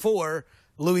 back before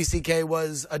Louis C.K.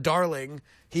 was a darling,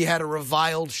 he had a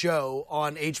reviled show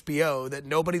on HBO that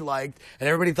nobody liked and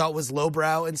everybody thought was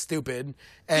lowbrow and stupid.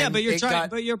 And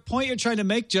but your point you're trying to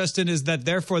make, Justin, is that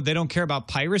therefore they don't care about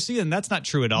piracy, and that's not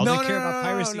true at all. They care about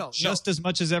piracy just as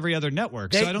much as every other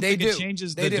network. So I don't think it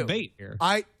changes the debate here.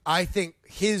 I think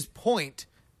his point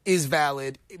is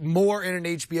valid more in an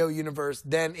HBO universe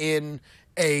than in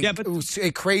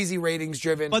a crazy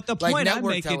ratings-driven. But the point I'm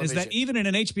making television is that even in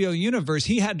an HBO universe,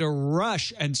 he had to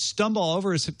rush and stumble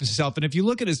over himself. And if you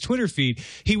look at his Twitter feed,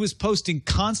 he was posting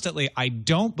constantly, "I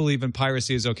don't believe in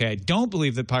piracy is okay. I don't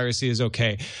believe that piracy is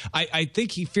okay." I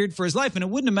think he feared for his life, and it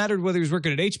wouldn't have mattered whether he was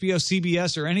working at HBO,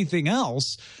 CBS, or anything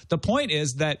else. The point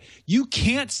is that you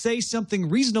can't say something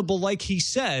reasonable like he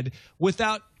said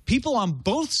without people on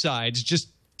both sides just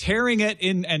tearing it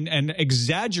in and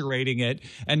exaggerating it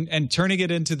and turning it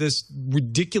into this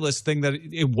ridiculous thing that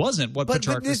it wasn't what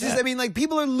Petrarca But this said. is, I mean, like,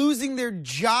 people are losing their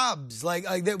jobs. Like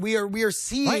that we are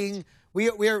seeing we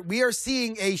are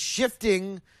seeing a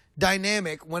shifting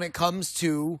dynamic when it comes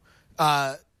to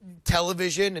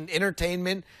television and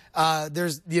entertainment.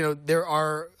 There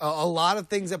are a lot of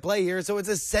things at play here, so it's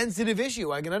a sensitive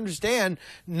issue. I can understand,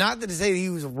 not that to say that he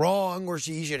was wrong or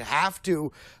he should have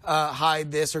to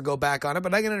hide this or go back on it,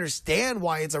 but I can understand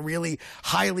why it's a really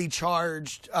highly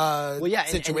charged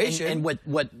situation. And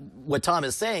what Tom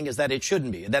is saying is that it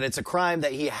shouldn't be, that it's a crime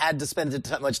that he had to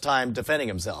spend much time defending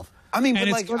himself. I mean,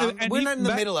 but we're not in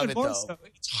the middle of it, though.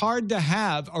 It's hard to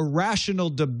have a rational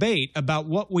debate about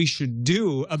what we should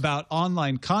do about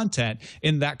online content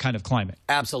in that kind of climate.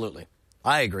 Absolutely.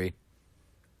 I agree.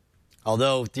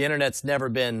 Although the internet's never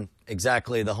been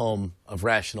exactly the home of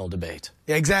rational debate.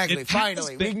 Yeah, exactly.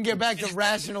 Finally, we can get back to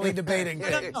rationally debating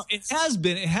things. No, it has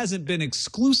been. It hasn't been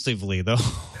exclusively, though.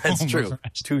 That's true.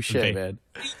 Touche, man.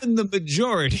 Even the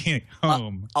majority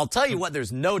home. I'll tell you what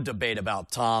there's no debate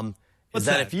about, Tom. Is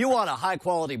that if you want a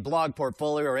high-quality blog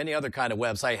portfolio or any other kind of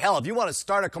website, hell, if you want to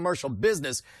start a commercial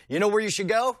business, you know where you should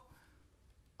go?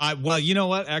 Well, you know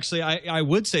what? Actually, I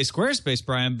would say Squarespace,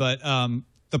 Brian, but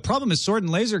the problem is Sword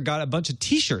and Laser got a bunch of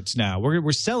T-shirts now.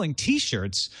 We're selling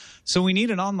T-shirts, so we need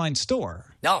an online store.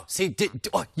 No, see,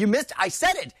 you missed. I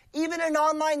said it. Even an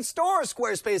online store,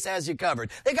 Squarespace has you covered.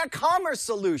 They got commerce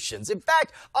solutions. In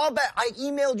fact, I'll bet I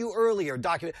emailed you earlier.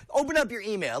 Open up your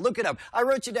email. Look it up. I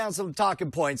wrote you down some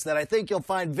talking points that I think you'll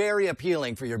find very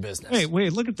appealing for your business.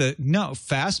 Wait. Look at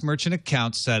fast merchant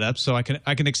account setup, so I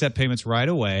can accept payments right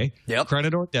away. Yep.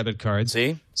 Credit or debit cards.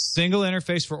 See. Single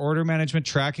interface for order management,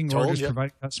 tracking orders,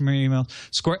 providing customer email.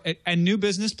 And new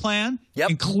business plan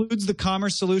includes the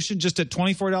commerce solution just at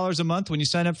 $24 a month when you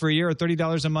sign up for a year, or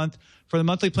 $30 a month for the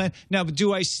monthly plan. Now,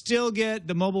 do I still get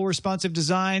the mobile responsive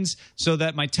designs so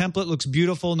that my template looks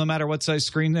beautiful no matter what size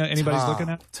screen anybody's looking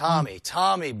at?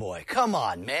 Tommy boy, come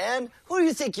on, man. Who do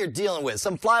you think you're dealing with?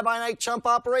 Some fly-by-night chump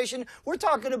operation? We're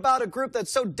talking about a group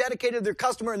that's so dedicated to their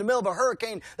customer in the middle of a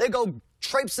hurricane, they go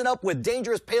traipsing up with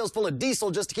dangerous pails full of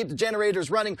diesel just to keep the generators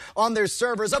running on their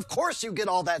servers. Of course you get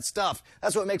all that stuff.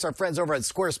 That's what makes our friends over at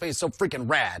Squarespace so freaking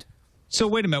rad. So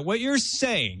wait a minute. What you're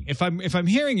saying, if I'm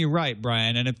hearing you right,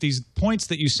 Brian, and if these points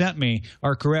that you sent me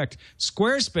are correct,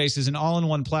 Squarespace is an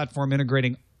all-in-one platform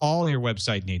integrating all your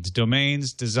website needs: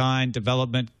 domains, design,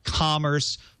 development,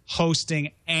 commerce,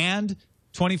 hosting, and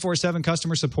 24/7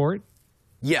 customer support?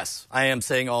 Yes, I am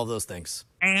saying all those things.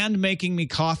 And making me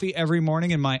coffee every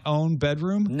morning in my own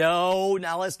bedroom? No,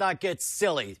 now let's not get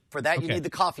silly. For that, you Okay. need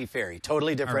the coffee fairy.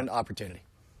 Totally different opportunity.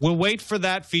 We'll wait for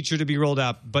that feature to be rolled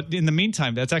out. But in the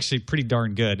meantime, that's actually pretty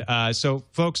darn good. So,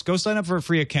 folks, go sign up for a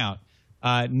free account.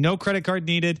 No credit card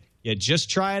needed. You just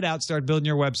try it out. Start building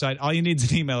your website. All you need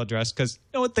is an email address because, you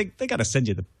know what, they got to send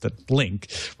you the link,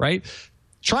 right?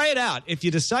 Try it out. If you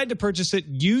decide to purchase it,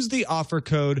 use the offer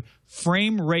code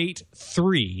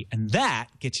FRAMERATE3, and that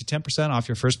gets you 10% off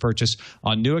your first purchase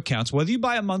on new accounts. Whether you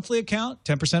buy a monthly account,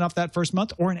 10% off that first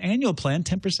month, or an annual plan,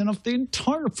 10% off the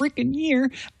entire freaking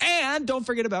year. And don't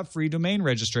forget about free domain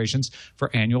registrations for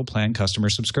annual plan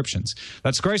customer subscriptions.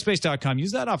 That's Squarespace.com.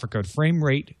 Use that offer code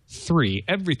FRAMERATE3.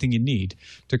 Everything you need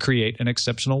to create an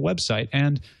exceptional website.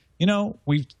 And, you know,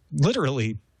 we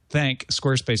literally thank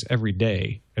Squarespace every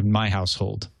day in my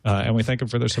household, and we thank them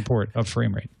for their support of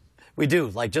FrameRate. We do.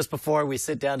 Like, just before we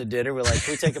sit down to dinner, we're like,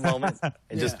 can we take a moment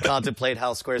and just contemplate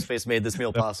how Squarespace made this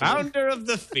meal possible? Founder of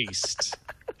the feast.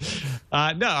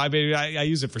 No, I mean, I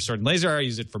use it for Sword and Laser. I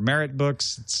use it for Merit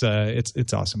books.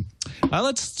 It's awesome.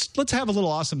 Let's have a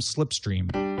little awesome slipstream.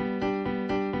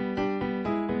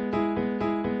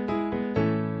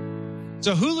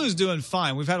 So Hulu's doing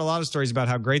fine. We've had a lot of stories about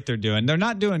how great they're doing. They're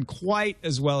not doing quite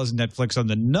as well as Netflix on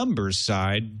the numbers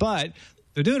side, but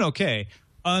they're doing okay.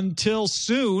 Until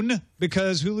soon,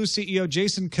 because Hulu CEO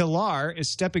Jason Kilar is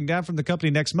stepping down from the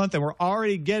company next month, and we're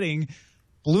already getting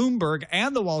Bloomberg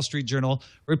and the Wall Street Journal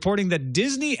reporting that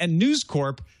Disney and News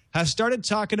Corp have started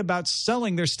talking about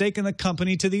selling their stake in the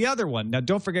company to the other one. Now,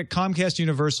 don't forget Comcast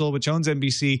Universal, which owns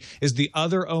NBC, is the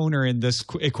other owner in this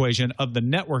equation of the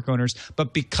network owners.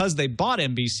 But because they bought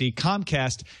NBC,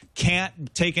 Comcast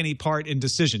can't take any part in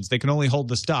decisions. They can only hold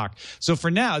the stock. So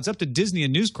for now, it's up to Disney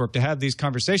and News Corp to have these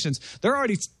conversations. They're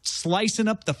already slicing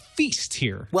up the feast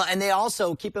here. Well, and they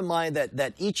also keep in mind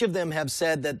that each of them have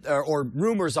said that, or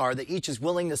rumors are that each is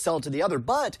willing to sell to the other.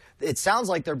 But it sounds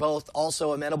like they're both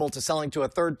also amenable to selling to a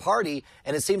third party,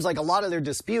 and it seems like a lot of their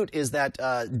dispute is that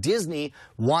Disney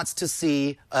wants to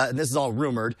see, and this is all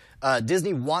rumored,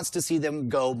 Disney wants to see them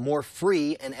go more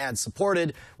free and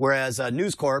ad-supported, whereas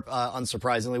News Corp,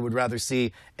 unsurprisingly, would rather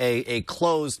see a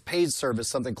closed paid service,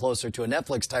 something closer to a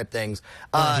Netflix type things.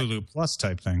 Or Hulu Plus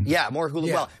type thing. Yeah, more Hulu.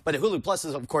 Yeah. Well, but Hulu Plus,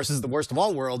 is, of course, is the worst of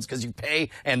all worlds because you pay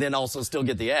and then also still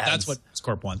get the ads. That's what News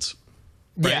Corp wants.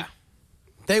 Right? Yeah.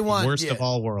 They want worst of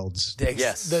all worlds.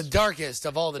 Yes. The darkest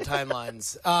of all the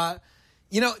timelines.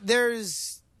 You know, there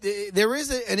is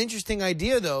an interesting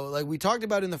idea, though. Like we talked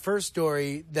about in the first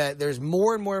story, that there's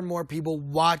more and more and more people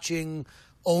watching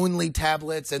only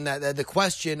tablets, and that the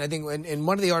question, I think, in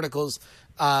one of the articles,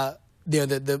 the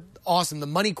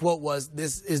money quote was,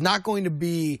 "This is not going to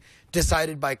be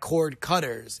decided by cord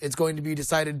cutters. It's going to be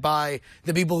decided by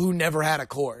the people who never had a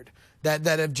cord." That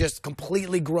have just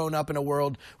completely grown up in a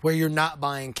world where you're not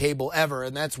buying cable ever,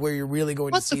 and that's where you're really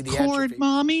going to see the atrophy. What's a cord,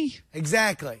 Mommy?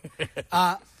 Exactly.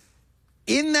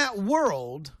 In that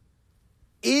world,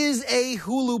 is a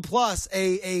Hulu Plus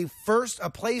a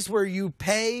place where you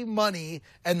pay money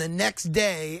and the next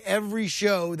day every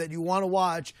show that you want to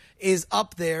watch is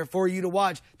up there for you to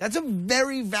watch? That's a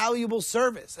very valuable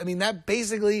service. I mean, that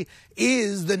basically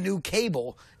is the new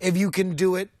cable if you can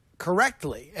do it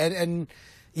correctly. And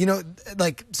you know,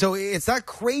 like, so it's not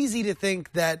crazy to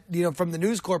think that, you know, from the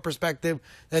News Corp perspective,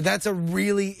 that's a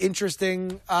really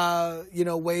interesting,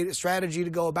 strategy to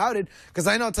go about it. Because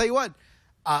I'll tell you what,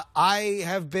 I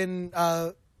have been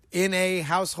in a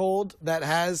household that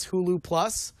has Hulu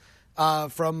Plus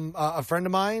from a friend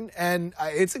of mine, and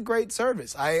it's a great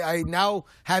service. I now,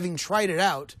 having tried it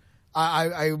out,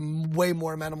 I'm way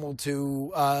more amenable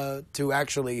to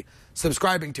actually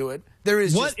subscribing to it. There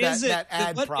is just that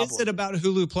ad problem. What is it about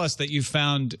Hulu Plus that you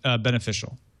found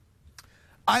beneficial?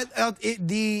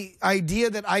 The idea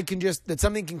that that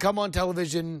something can come on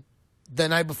television the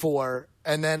night before,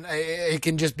 and then it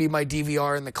can just be my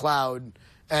DVR in the cloud,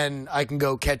 and I can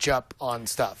go catch up on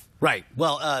stuff. Right.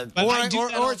 Well, but I do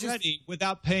that already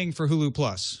without paying for Hulu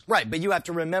Plus. Right, but you have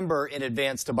to remember in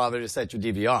advance to bother to set your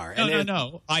DVR.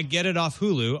 No. I get it off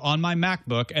Hulu on my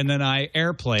MacBook, and then I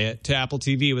AirPlay it to Apple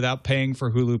TV without paying for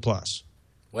Hulu Plus.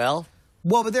 Well,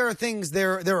 but there are things,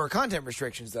 there are content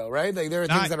restrictions, though, right? Like, there are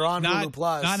things that are on Hulu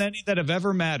Plus. Not any that have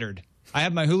ever mattered. I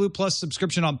have my Hulu Plus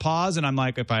subscription on pause, and I'm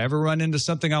like, if I ever run into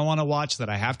something I want to watch that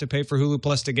I have to pay for Hulu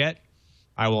Plus to get,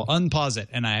 I will unpause it,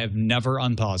 and I have never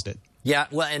unpaused it. Yeah,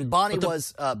 well, and Bonnie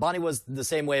was the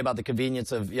same way about the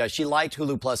convenience of, she liked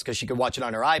Hulu Plus because she could watch it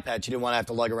on her iPad. She didn't want to have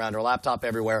to lug around her laptop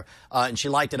everywhere. And she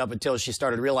liked it up until she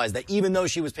started to realize that even though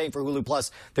she was paying for Hulu Plus,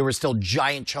 there were still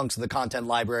giant chunks of the content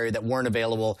library that weren't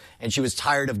available. And she was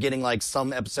tired of getting like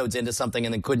some episodes into something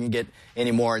and then couldn't get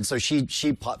any more. And so she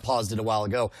paused it a while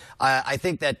ago. I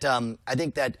think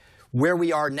that where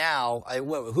we are now,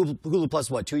 Hulu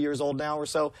Plus, 2 years old now or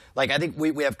so? Like, I think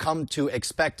we have come to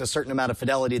expect a certain amount of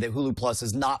fidelity that Hulu Plus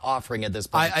is not offering at this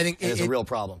point. I think it is a real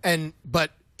problem.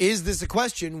 But is this a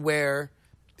question where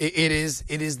it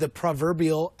is the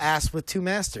proverbial ass with two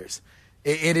masters?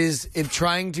 It is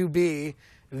trying to be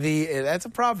that's a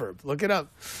proverb. Look it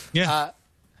up. Yeah.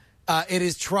 It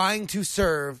is trying to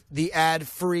serve the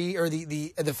ad-free or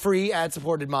the free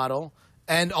ad-supported model,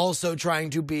 and also trying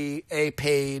to be a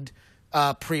paid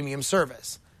premium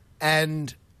service.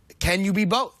 And can you be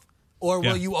both? Or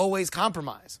will you always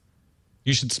compromise?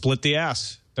 You should split the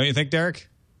ass. Don't you think, Derek?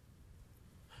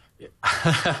 Yeah,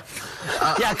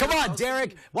 come on,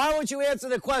 Derek. Why won't you answer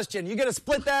the question? You going to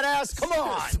split that ass? Come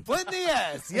on. Split the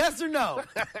ass. Yes or no?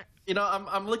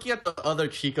 I'm looking at the other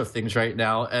cheek of things right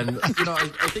now, and I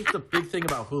think the big thing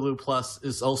about Hulu Plus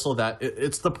is also that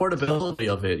it's the portability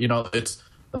of it. It's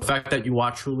the fact that you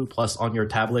watch Hulu Plus on your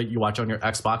tablet, you watch on your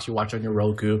Xbox, you watch on your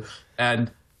Roku,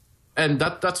 and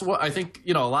that's what I think.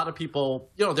 A lot of people.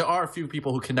 There are a few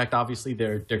people who connect obviously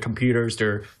their computers,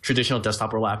 their traditional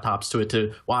desktop or laptops to it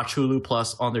to watch Hulu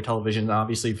Plus on their television. And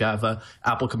obviously, if you have an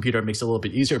Apple computer, it makes it a little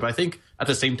bit easier. But I think at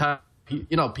the same time,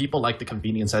 people like the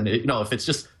convenience, and if it's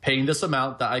just paying this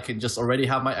amount that I can just already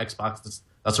have my Xbox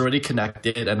that's already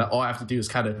connected, and all I have to do is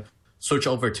kind of switch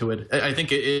over to it. I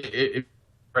think it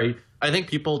right. I think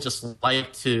people just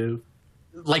like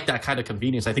that kind of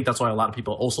convenience. I think that's why a lot of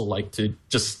people also like to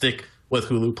just stick with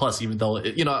Hulu Plus, even though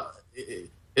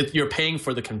you're paying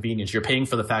for the convenience. You're paying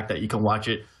for the fact that you can watch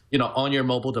it, on your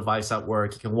mobile device at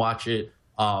work. You can watch it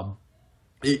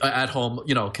at home,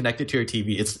 connected to your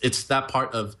TV. It's that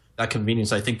part of that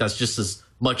convenience. I think that's just as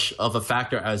much of a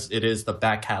factor as it is the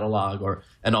back catalog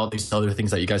and all these other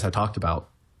things that you guys have talked about.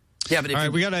 Yeah, but all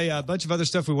right, we got a bunch of other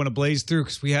stuff we want to blaze through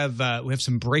because we have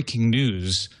some breaking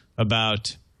news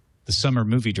about the summer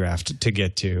movie draft to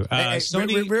get to.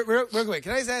 Sony, real quick,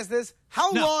 can I just ask this?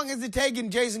 How long has it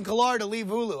taken Jason Kilar to leave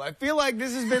Hulu? I feel like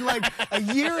this has been like a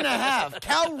year and a half.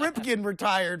 Cal Ripken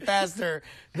retired faster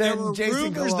than there were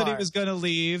Jason rumors Kilar. that he was going to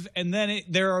leave, and then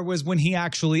there was when he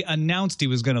actually announced he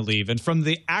was going to leave. And from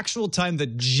the actual time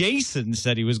that Jason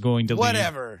said he was going to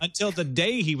leave until the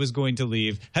day he was going to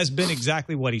leave has been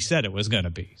exactly what he said it was going to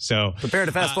be. So prepare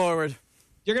to fast forward.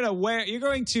 You're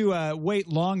going to wait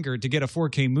longer to get a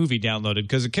 4K movie downloaded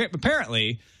because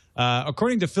apparently,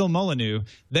 according to Phil Molyneux,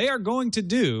 they are going to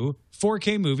do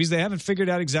 4K movies. They haven't figured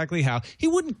out exactly how. He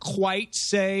wouldn't quite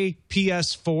say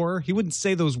PS4. He wouldn't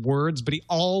say those words, but he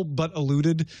all but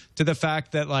alluded to the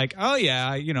fact that, like, oh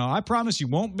yeah, I promise you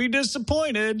won't be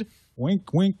disappointed.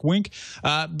 Wink, wink, wink.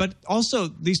 But also,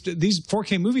 these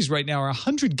 4K movies right now are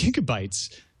 100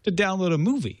 gigabytes to download a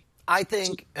movie. I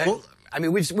think. I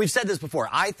mean, we've said this before.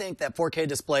 I think that 4K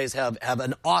displays have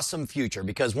an awesome future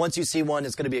because once you see one,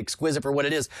 it's going to be exquisite for what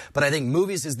it is. But I think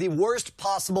movies is the worst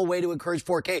possible way to encourage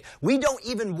 4K. We don't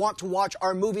even want to watch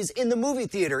our movies in the movie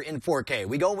theater in 4K.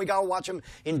 We got to watch them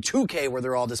in 2K where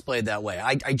they're all displayed that way.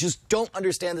 I just don't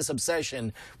understand this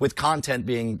obsession with content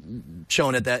being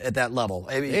shown at that level.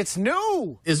 I mean, it's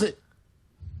new.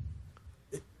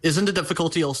 Isn't the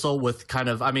difficulty also with kind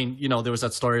of, there was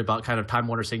that story about kind of Time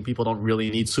Warner saying people don't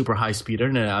really need super high speed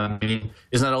internet. I mean,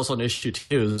 isn't that also an issue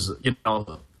too? Is,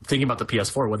 thinking about the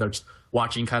PS4, whether it's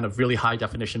watching kind of really high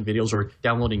definition videos or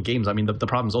downloading games. I mean, the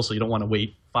problem is also you don't want to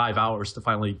wait 5 hours to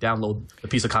finally download the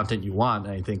piece of content you want.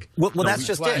 And I think that's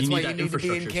just it. That's why you need to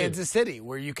be in Kansas City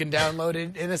where you can download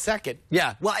it in a second.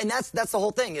 Yeah, well, and that's the whole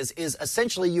thing is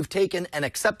essentially you've taken an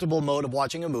acceptable mode of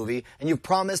watching a movie and you've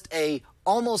promised a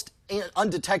almost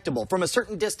undetectable, from a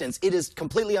certain distance, it is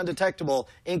completely undetectable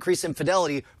increase in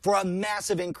fidelity for a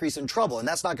massive increase in trouble, and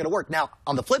that's not going to work. Now,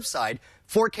 on the flip side,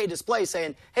 4K display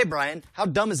saying, hey, Brian, how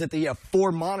dumb is it that you have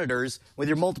 4 monitors with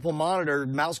your multiple monitor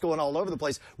mouse going all over the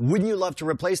place? Wouldn't you love to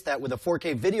replace that with a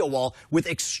 4K video wall with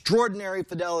extraordinary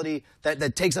fidelity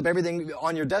that takes up everything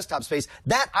on your desktop space?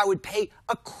 That I would pay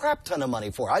a crap ton of money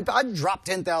for. I'd drop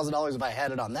 $10,000 if I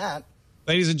had it on that.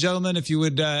 Ladies and gentlemen, if you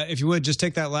would just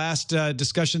take that last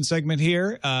discussion segment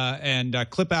here and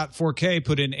clip out 4K,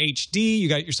 put in HD. You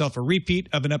got yourself a repeat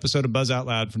of an episode of Buzz Out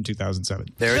Loud from 2007.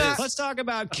 There it is. Let's talk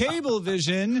about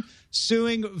Cablevision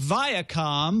suing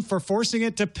Viacom for forcing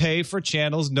it to pay for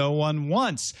channels no one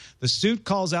wants. The suit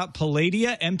calls out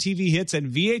Palladia, MTV Hits,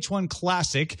 and VH1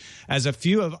 Classic as a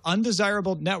few of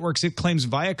undesirable networks. It claims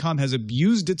Viacom has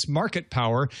abused its market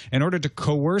power in order to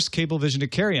coerce Cablevision to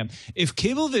carry them. If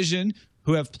Cablevision,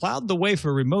 who have plowed the way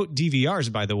for remote DVRs,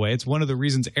 by the way, it's one of the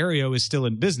reasons Aereo is still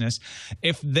in business,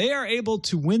 if they are able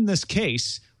to win this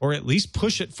case, or at least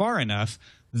push it far enough,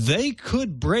 they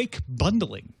could break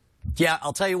bundling. Yeah,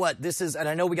 I'll tell you what, this is, and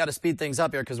I know we got to speed things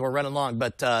up here because we're running long,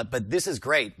 but this is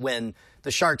great when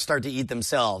the sharks start to eat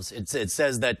themselves. It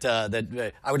says that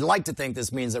I would like to think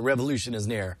this means that revolution is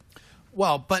near.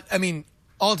 Well, but I mean,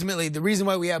 ultimately, the reason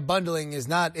why we have bundling is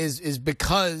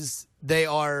because they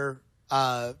are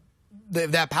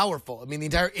that powerful. I mean, the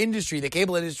entire industry, the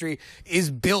cable industry,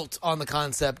 is built on the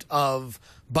concept of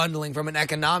bundling from an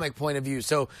economic point of view.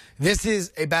 So this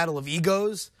is a battle of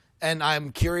egos. And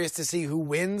I'm curious to see who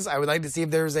wins. I would like to see if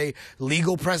there's a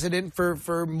legal precedent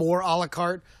for more a la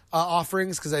carte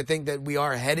offerings, because I think that we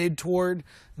are headed toward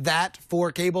that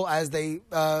for cable as they,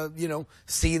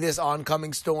 see this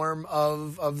oncoming storm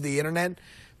of the internet.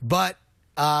 But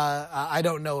I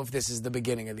don't know if this is the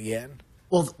beginning of the end.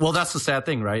 Well, that's the sad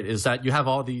thing, right? Is that you have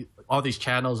all these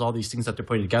channels, all these things that they're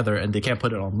putting together, and they can't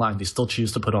put it online. They still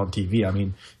choose to put it on TV. I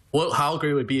mean, how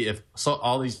great would it be if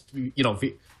all these,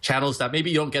 channels that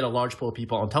maybe you don't get a large pool of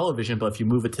people on television, but if you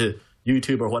move it to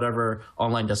YouTube or whatever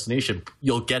online destination,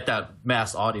 you'll get that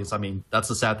mass audience. I mean, that's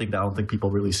the sad thing that I don't think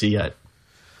people really see yet.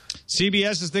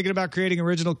 CBS is thinking about creating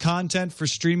original content for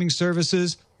streaming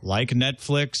services like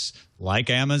Netflix, like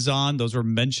Amazon. Those were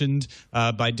mentioned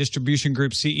by Distribution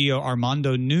Group CEO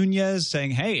Armando Nunez,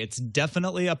 saying, hey, it's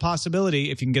definitely a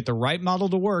possibility. If you can get the right model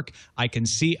to work, I can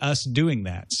see us doing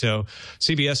that. So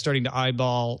CBS starting to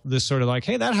eyeball this sort of like,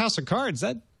 hey, that House of Cards,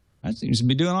 that seems to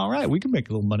be doing all right. We can make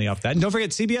a little money off that. And don't forget,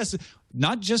 CBS,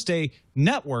 not just a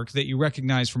network that you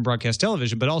recognize from broadcast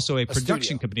television, but also a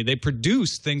production company. They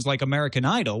produce things like American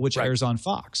Idol, which airs on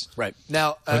Fox. Right.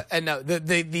 Now,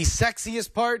 the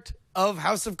sexiest part of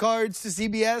House of Cards to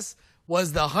CBS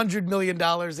was the $100 million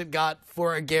it got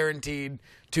for a guaranteed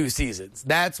 2 seasons.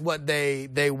 That's what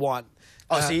they want.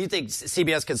 Oh, so you think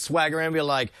CBS could swagger in and be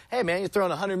like, hey, man, you're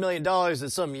throwing $100 million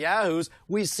at some yahoos.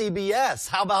 We CBS.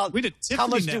 How about how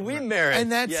much do we merit?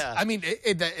 And that's, I mean,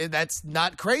 that's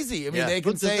not crazy. I mean, they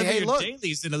can say, hey, look.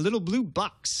 Dailies in a little blue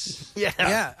box.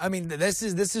 Yeah. I mean, this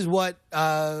is what,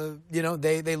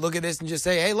 they look at this and just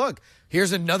say, hey, look,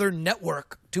 here's another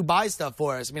network to buy stuff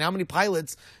for us. I mean, how many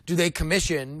pilots do they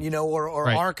commission, or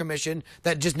are commissioned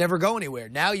that just never go anywhere?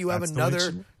 Now you have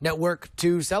another network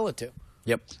to sell it to.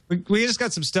 Yep. We just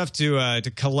got some stuff to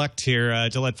collect here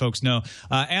to let folks know.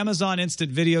 Amazon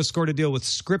Instant Video scored a deal with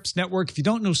Scripps Network. If you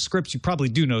don't know Scripps, you probably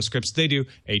do know Scripps. They do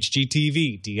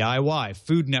HGTV, DIY,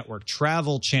 Food Network,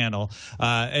 Travel Channel.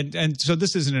 And so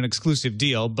this isn't an exclusive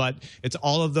deal, but it's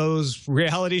all of those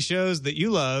reality shows that you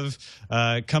love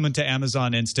coming to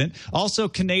Amazon Instant. Also,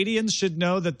 Canadians should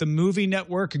know that the movie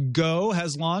network Go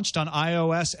has launched on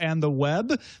iOS and the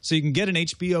web, so you can get an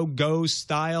HBO Go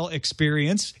style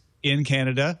experience in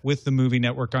Canada with the movie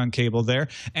network on cable there.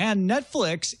 And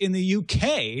Netflix in the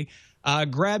UK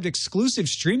grabbed exclusive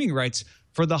streaming rights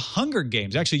for the Hunger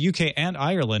Games, actually UK and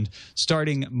Ireland,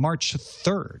 starting March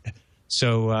 3rd.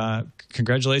 So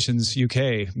congratulations,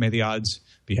 UK. May the odds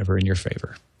be ever in your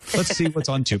favor. Let's see what's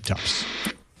on Tube Tops.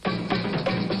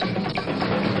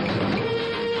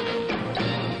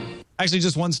 Actually,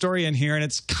 just one story in here, and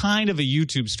it's kind of a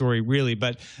YouTube story, really.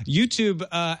 But YouTube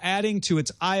adding to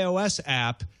its iOS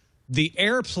app the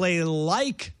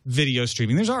AirPlay-like video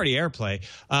streaming. There's already AirPlay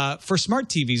for smart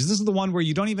TVs. This is the one where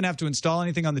you don't even have to install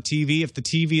anything on the TV. If the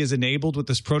TV is enabled with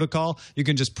this protocol, you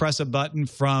can just press a button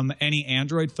from any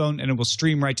Android phone, and it will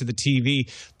stream right to the TV.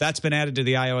 That's been added to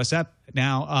the iOS app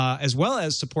now, as well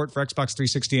as support for Xbox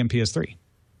 360 and PS3.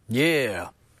 Yeah.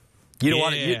 You don't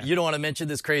want to mention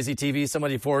this crazy TV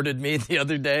somebody forwarded me the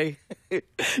other day?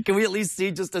 Can we at least see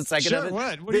just a second of it?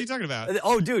 What are you talking about?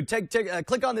 Oh, dude,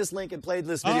 click on this link and play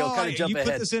this video. Kind of jump ahead.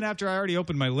 You put this in after I already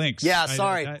opened my links. Yeah,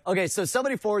 sorry. Okay, so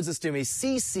somebody forwards this to me.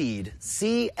 Cseed,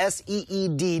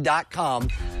 CSEED.com.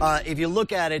 If you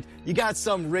look at it, you got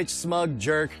some rich, smug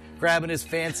jerk grabbing his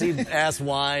fancy-ass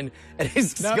wine, and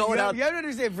he's going out. You have to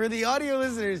understand, for the audio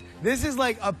listeners, this is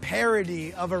like a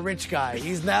parody of a rich guy.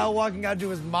 He's now walking out to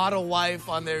his model wife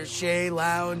on their Shea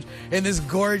Lounge in this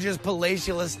gorgeous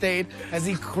palatial estate as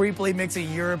he creepily makes a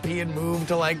European move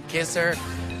to, like, kiss her.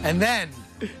 And then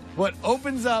what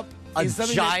opens up a is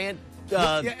something giant.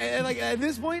 and like at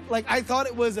this point, like I thought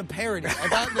it was a parody. I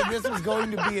thought that this was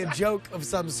going to be a joke of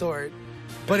some sort,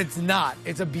 but it's not.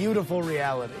 It's a beautiful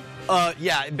reality.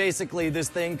 Yeah, basically this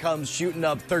thing comes shooting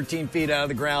up 13 feet out of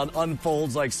the ground,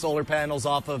 unfolds like solar panels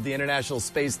off of the International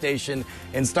Space Station,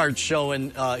 and starts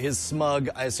showing his smug,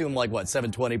 I assume like what,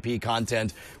 720p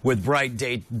content with bright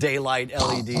daylight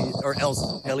LEDs or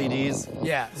LEDs.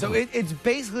 Yeah, so it's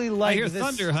basically like I hear this,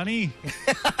 thunder, honey.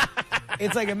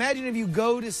 It's like, imagine if you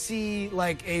go to see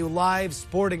like a live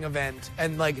sporting event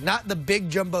and like not the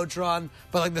big Jumbotron,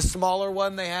 but like the smaller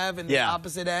one they have in the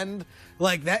opposite end.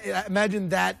 Like that, imagine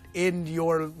that in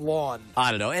your lawn.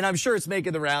 I don't know. And I'm sure it's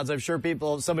making the rounds. I'm sure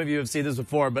some of you have seen this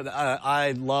before, but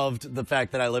I loved the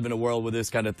fact that I live in a world where this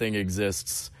kind of thing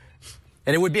exists.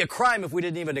 And it would be a crime if we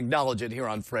didn't even acknowledge it here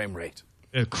on Frame Rate.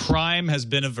 A crime has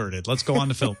been averted. Let's go on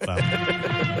to Film Cloud.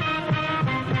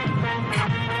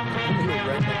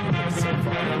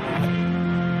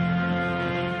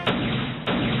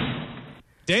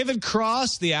 David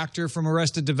Cross, the actor from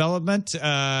Arrested Development,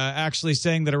 actually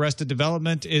saying that Arrested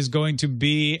Development is going to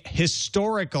be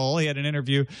historical. He had an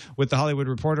interview with The Hollywood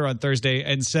Reporter on Thursday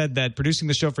and said that producing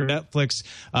the show for Netflix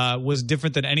was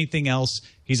different than anything else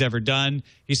he's ever done.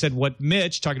 He said what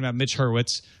Mitch, talking about Mitch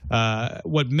Hurwitz,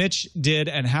 what Mitch did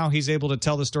and how he's able to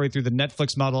tell the story through the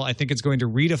Netflix model, I think it's going to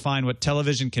redefine what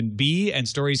television can be and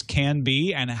stories can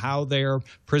be and how they're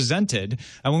presented.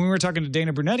 And when we were talking to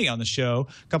Dana Brunetti on the show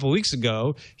a couple of weeks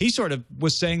ago, he sort of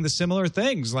was saying the similar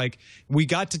things. Like, we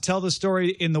got to tell the story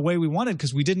in the way we wanted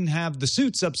because we didn't have the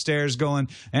suits upstairs going,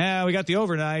 we got the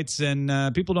overnights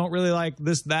and people don't really like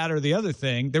this, that, or the other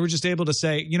thing. They were just able to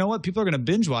say, you know what, people are going to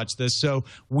binge watch this, so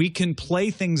we can play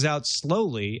things out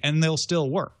slowly and they'll still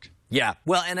work. Yeah,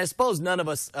 well, and I suppose none of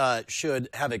us should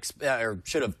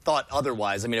have thought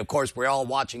otherwise. I mean, of course, we're all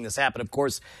watching this happen. Of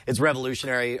course, it's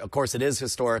revolutionary. Of course, it is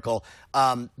historical.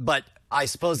 But I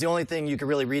suppose the only thing you can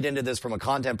really read into this from a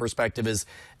content perspective is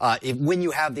when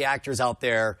you have the actors out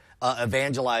there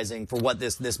evangelizing for what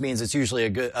this means, it's usually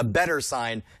a better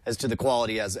sign as to the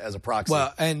quality as a proxy.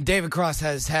 Well, and David Cross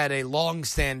has had a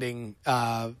long-standing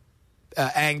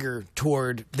anger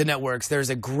toward the networks. There's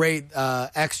a great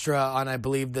extra on, I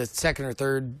believe, the second or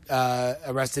third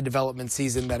Arrested Development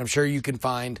season that I'm sure you can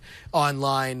find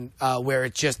online, where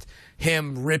it's just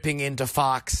him ripping into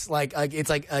Fox, like it's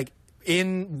like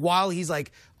while he's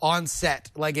like on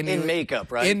set, like in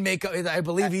makeup, right? In makeup, I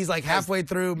believe he's like halfway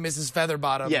through Mrs.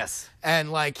 Featherbottom. Yes,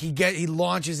 and like he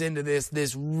launches into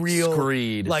this real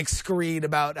screed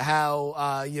about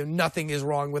how nothing is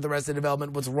wrong with Arrested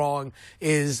Development. What's wrong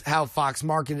is how Fox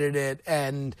marketed it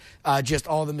and just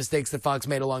all the mistakes that Fox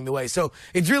made along the way. So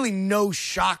it's really no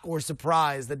shock or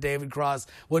surprise that David Cross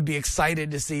would be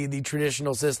excited to see the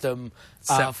traditional system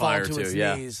fall to its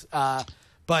knees.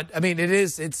 But I mean,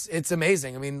 it's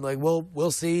amazing. I mean, like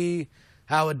we'll see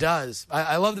how it does.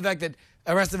 I love the fact that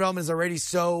Arrested Development is already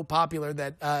so popular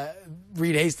that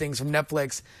Reed Hastings from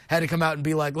Netflix had to come out and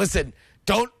be like, "Listen,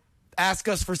 don't ask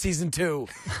us for season 2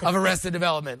 of Arrested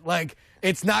Development. Like,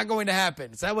 it's not going to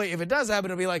happen." So that way, if it does happen,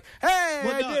 it'll be like, "Hey,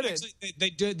 I did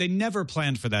it." They never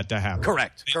planned for that to happen.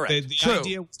 Correct. The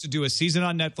idea was to do a season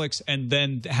on Netflix and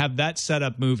then have that set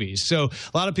up movies. So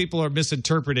a lot of people are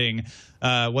misinterpreting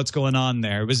what's going on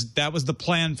there. That was the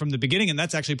plan from the beginning, and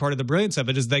that's actually part of the brilliance of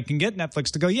it, is they can get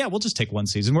Netflix to go, yeah, we'll just take one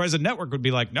season, whereas a network would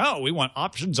be like, no, we want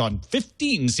options on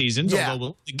 15 seasons, although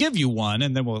we'll give you one,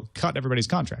 and then we'll cut everybody's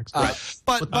contracts.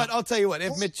 But I'll tell you what,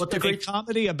 if Mitch... A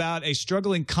comedy about a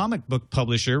struggling comic book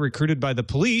publisher recruited by the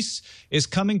police is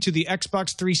coming to the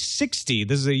Xbox 360.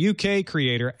 This is a UK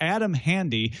creator, Adam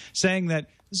Handy, saying that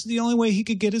this is the only way he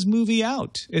could get his movie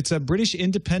out. It's a British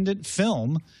independent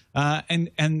film,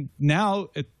 and now,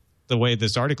 the way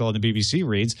this article on the BBC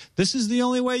reads, this is the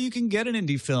only way you can get an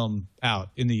indie film out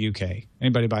in the UK.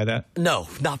 Anybody buy that? No,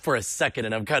 not for a second,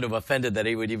 and I'm kind of offended that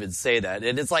he would even say that.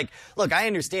 And it's like, look, I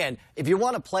understand. If you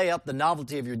want to play up the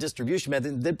novelty of your distribution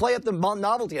method, then play up the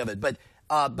novelty of it. But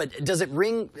does it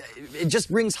ring? It just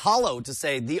rings hollow to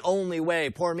say the only way,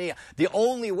 poor me, the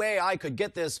only way I could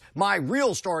get my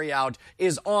real story out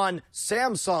is on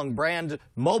Samsung brand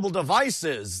mobile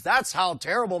devices. That's how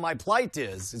terrible my plight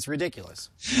is. It's ridiculous.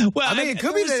 Well, I mean, it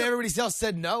could be that everybody else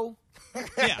said no.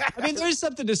 Yeah, I mean, there's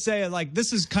something to say, like,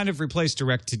 this has kind of replaced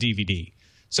direct to DVD.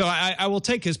 So I will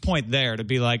take his point there to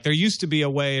be like, there used to be a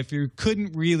way, if you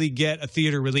couldn't really get a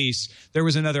theater release, there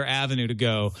was another avenue to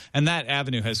go. And that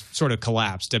avenue has sort of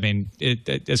collapsed. I mean,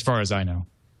 as far as I know.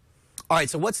 All right,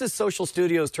 so what's this Social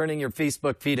Studios turning your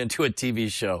Facebook feed into a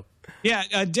TV show? Yeah,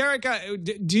 Derek,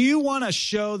 do you want a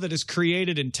show that is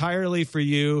created entirely for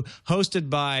you, hosted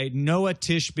by Noah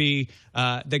Tishby,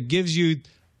 that gives you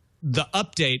the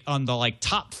update on the like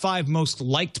top 5 most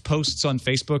liked posts on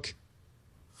Facebook?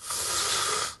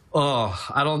 Oh,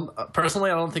 I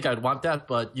don't think I'd want that,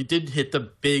 but you did hit the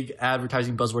big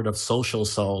advertising buzzword of social,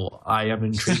 so I am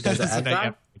intrigued as to add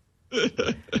that.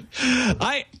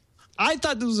 I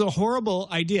thought this was a horrible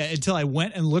idea until I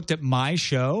went and looked at my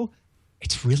show.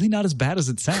 It's really not as bad as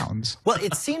it sounds. Well,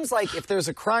 it seems like if there's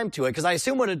a crime to it, because I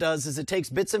assume what it does is it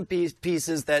takes bits and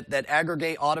pieces that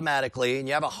aggregate automatically, and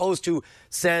you have a host who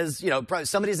says, you know,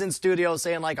 somebody's in studio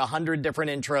saying like 100 different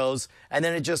intros, and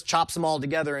then it just chops them all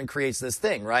together and creates this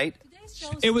thing, right?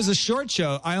 It was a short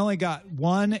show. I only got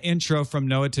one intro from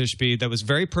Noah Tishby that was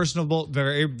very personable,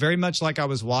 very much like I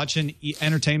was watching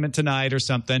Entertainment Tonight or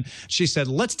something. She said,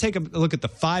 let's take a look at the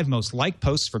 5 most liked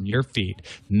posts from your feed.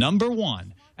 Number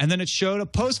 1. And then it showed a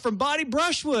post from Bonnie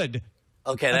Brushwood.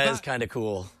 Okay, that is kind of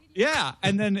cool. Yeah,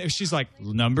 and then she's like,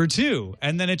 number 2.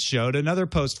 And then it showed another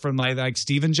post from like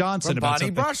Steven Johnson. From about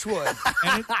Bonnie Brushwood.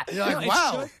 And You're like,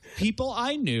 wow. People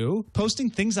I knew posting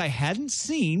things I hadn't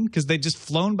seen because they'd just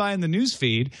flown by in the news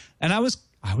feed. And I was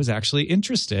actually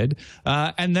interested.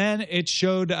 And then it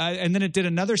showed, and then it did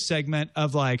another segment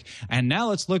of like, and now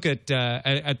let's look at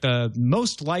the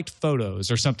most liked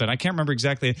photos or something. I can't remember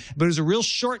exactly, but it was a real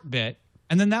short bit.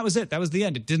 And then that was it. That was the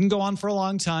end. It didn't go on for a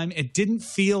long time. It didn't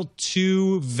feel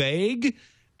too vague.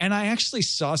 And I actually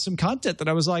saw some content that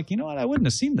I was like, you know what? I wouldn't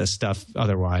have seen this stuff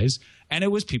otherwise. And it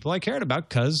was people I cared about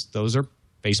because those are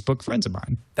Facebook friends of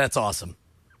mine. That's awesome.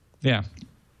 Yeah.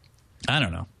 I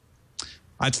don't know.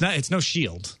 It's no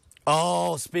Shield.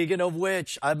 Oh, speaking of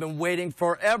which, I've been waiting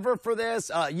forever for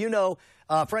this.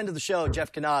 A friend of the show,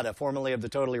 Jeff Kanata, formerly of the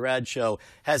Totally Rad Show,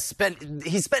 spent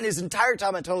his entire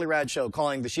time on Totally Rad Show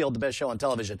calling The Shield the best show on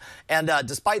television. And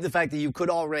despite the fact that you could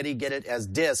already get it as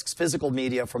discs, physical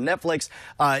media from Netflix,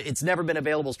 it's never been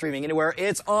available streaming anywhere.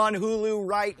 It's on Hulu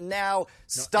right now.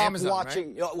 Stop Amazon,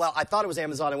 watching. Right? Well, I thought it was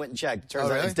Amazon. I went and checked. Turns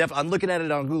out really? it's I'm looking at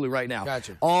it on Hulu right now.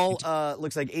 Gotcha. All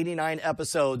looks like 89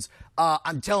 episodes.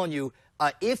 I'm telling you,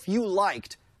 if you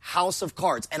liked House of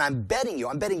Cards, and I'm betting you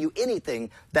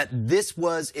anything that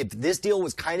if this deal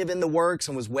was kind of in the works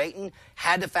and was waiting,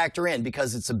 had to factor in,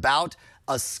 because it's about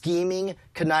a scheming,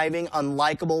 conniving,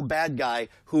 unlikable bad guy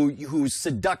who's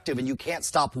seductive, and you can't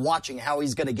stop watching how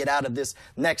he's going to get out of this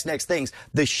next things.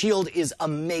 The Shield is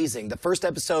amazing. The first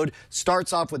episode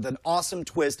starts off with an awesome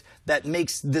twist that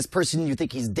makes this person, you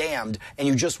think he's damned, and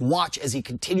you just watch as he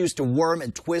continues to worm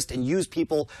and twist and use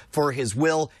people for his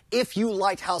will. If you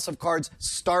liked House of Cards,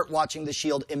 start watching The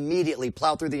Shield immediately.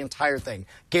 Plow through the entire thing.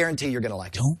 Guarantee you're going to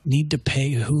like it. Don't need to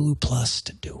pay Hulu Plus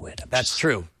to do it. That's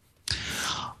true.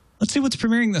 Let's see what's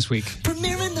premiering this week.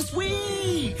 Premiering this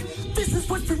week! This is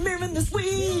what's premiering this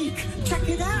week! Check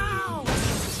it out!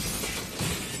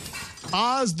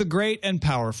 Oz the Great and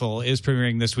Powerful is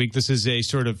premiering this week. This is a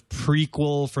sort of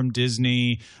prequel from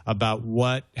Disney about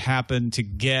what happened to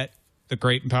get the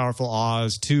Great and Powerful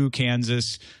Oz to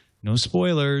Kansas. No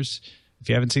spoilers if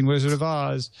you haven't seen Wizard of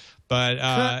Oz. But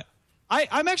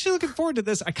I'm actually looking forward to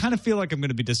this. I kind of feel like I'm going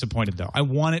to be disappointed, though. I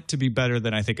want it to be better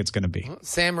than I think it's going to be.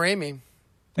 Sam Raimi.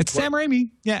 It's Sam Raimi.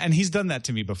 Yeah, and he's done that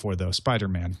to me before, though.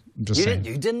 Spider-Man. I'm just saying.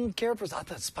 You didn't care for? I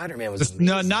thought Spider-Man was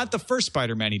No, not the first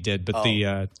Spider-Man he did, but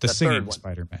the singing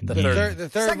Spider-Man. The third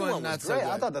second one was not so great. good.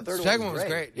 I thought the third second one was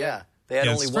great. Yeah. They had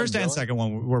only the one first and villain. second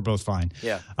one were both fine.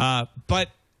 Yeah. But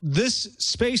this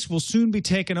space will soon be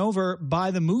taken over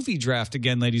by the movie draft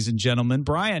again, ladies and gentlemen.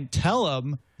 Brian, tell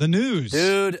them the news.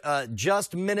 Dude,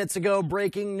 just minutes ago,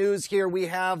 breaking news here. We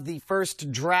have the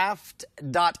first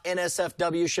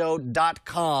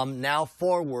draft.nsfwshow.com now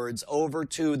forwards over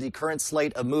to the current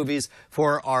slate of movies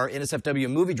for our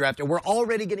NSFW movie draft. And we're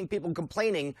already getting people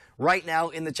complaining right now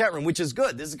in the chat room, which is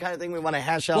good. This is the kind of thing we want to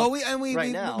hash out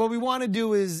right now. What we want to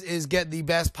do is get the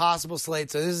best possible slate.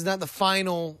 So this is not the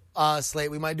final slate.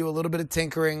 We might do a little bit of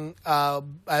tinkering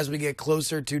as we get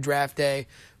closer to draft day.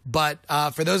 But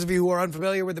for those of you who are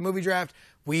unfamiliar with the movie draft,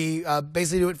 we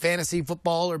basically do it fantasy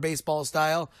football or baseball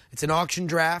style. It's an auction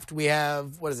draft. We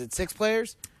have, 6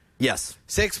 players? Yes.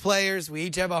 6 players. We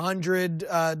each have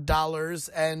 $100,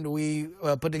 and we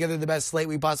put together the best slate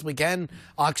we possibly can.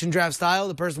 Auction draft style.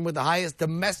 The person with the highest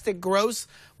domestic gross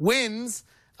wins.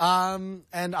 And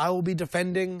I will be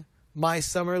defending my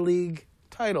Summer League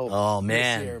title. Oh,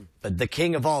 man. This year. But the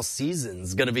king of all seasons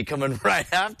is going to be coming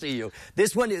right after you.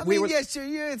 This one,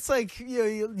 it's like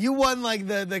you won like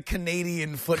the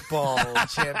Canadian football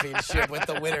championship with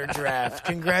the winter draft.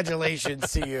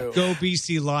 Congratulations to you. Go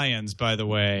BC Lions, by the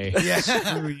way. Yeah.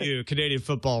 Screw you. Canadian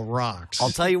football rocks. I'll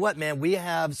tell you what, man, we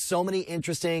have so many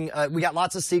interesting, we got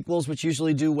lots of sequels, which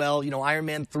usually do well. You know, Iron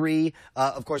Man 3,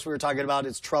 of course, we were talking about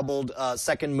its troubled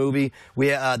second movie. We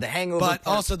The Hangover. But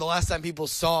also the last time people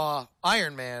saw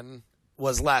Iron Man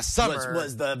was last summer.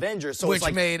 Was the Avengers, so which it's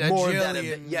like made more a of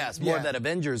jillion, more of that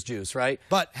Avengers juice, right?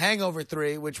 But Hangover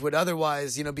 3, which would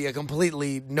otherwise, be a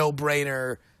completely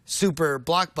no-brainer super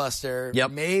blockbuster.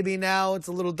 Yep. Maybe now it's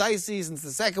a little dicey since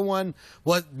the second one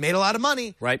made a lot of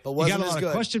money, right? But You wasn't got a as lot good.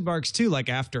 of question marks too, like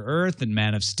After Earth and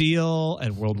Man of Steel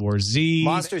and World War Z.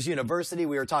 Monsters University.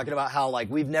 We were talking about how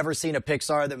we've never seen a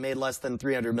Pixar that made less than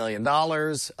 $300 million.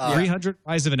 300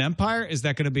 Rise of an Empire. Is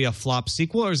that going to be a flop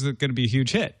sequel or is it going to be a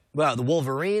huge hit? Well, the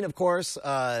Wolverine, of course.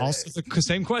 Also the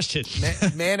same question.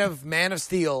 Man of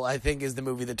Steel, I think, is the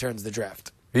movie that turns the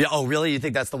draft. Yeah. Oh, really? You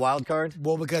think that's the wild card?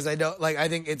 Well, because I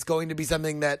think it's going to be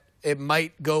something that it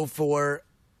might go for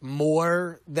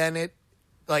more than it.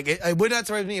 It would not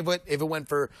surprise me if it went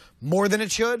for more than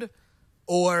it should,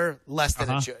 or less than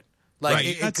it should. Right.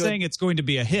 You're not saying it's going to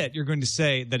be a hit. You're going to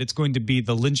say that it's going to be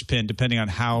the linchpin, depending on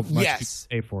how much people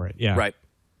pay for it. Yeah. Right.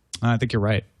 I think you're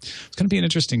right. It's going to be an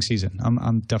interesting season.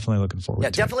 I'm definitely looking forward to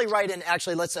it. Yeah, definitely write in.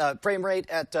 Actually, let's frame rate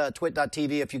at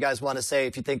twit.tv if you guys want to say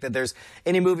if you think that there's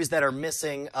any movies that are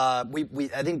missing. I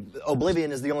think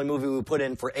Oblivion is the only movie we put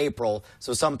in for April,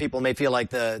 so some people may feel like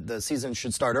the season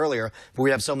should start earlier, but we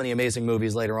have so many amazing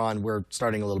movies later on, we're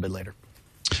starting a little bit later.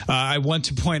 I want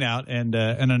to point out, and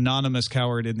an anonymous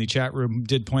coward in the chat room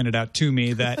did point it out to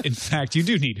me, that, in fact, you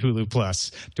do need Hulu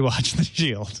Plus to watch The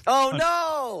Shield. Oh,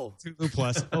 no! Hulu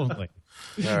Plus only.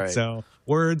 All right. So,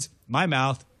 words, my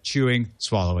mouth, chewing,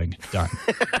 swallowing. Done.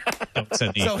 Don't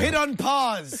send me. So hit on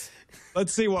pause.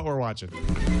 Let's see what we're watching.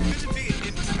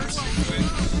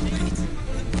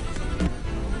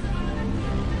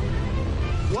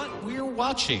 What we're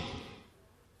watching.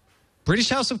 British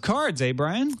House of Cards, eh,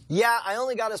 Brian? Yeah, I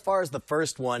only got as far as the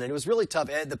first one, and it was really tough.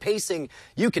 The pacing,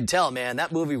 you could tell, man,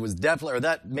 that movie was definitely, or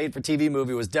that made-for-TV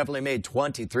movie was definitely made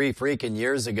 23 freaking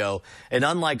years ago. And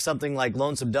unlike something like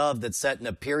Lonesome Dove that's set in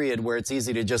a period where it's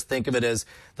easy to just think of it as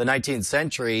the 19th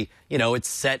century, it's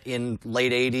set in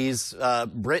late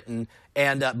 80s Britain.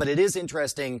 And but it is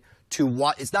interesting to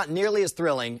watch. It's not nearly as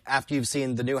thrilling after you've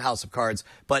seen the new House of Cards,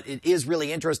 but it is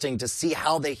really interesting to see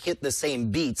how they hit the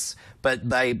same beats, but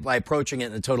by approaching it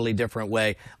in a totally different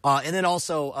way. And then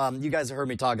also, you guys have heard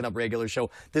me talking up regular show.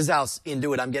 This is how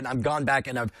into it I've gone back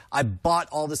and I bought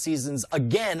all the seasons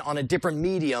again on a different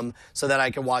medium so that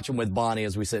I can watch them with Bonnie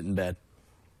as we sit in bed.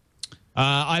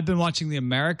 I've been watching The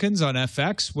Americans on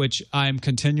FX, which I'm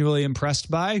continually impressed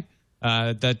by.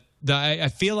 I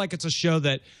feel like it's a show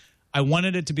that I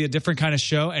wanted it to be a different kind of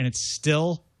show, and it's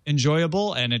still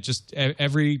enjoyable. And it just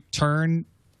every turn,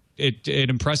 it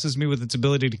impresses me with its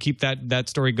ability to keep that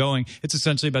story going. It's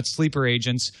essentially about sleeper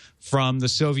agents from the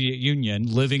Soviet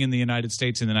Union living in the United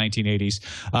States in the 1980s.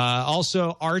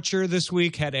 Also, Archer this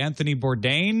week had Anthony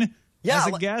Bourdain as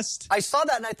a guest. I saw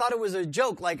that and I thought it was a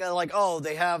joke. Oh,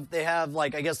 they have I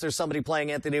guess there's somebody playing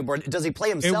Anthony Bourdain. Does he play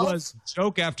himself? It was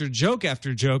joke after joke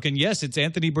after joke. And yes, it's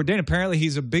Anthony Bourdain. Apparently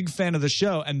he's a big fan of the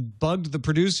show and bugged the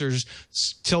producers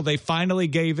till they finally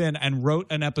gave in and wrote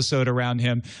an episode around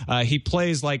him. He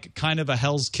plays like kind of a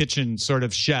Hell's Kitchen sort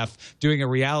of chef doing a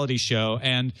reality show.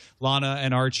 And Lana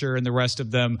and Archer and the rest of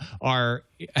them are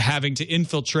having to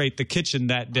infiltrate the kitchen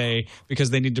that day because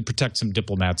they need to protect some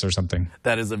diplomats or something.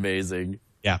 That is amazing.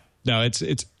 Yeah. No,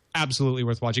 it's absolutely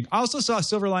worth watching. I also saw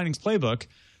Silver Linings Playbook,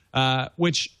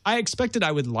 which I expected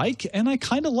I would like, and I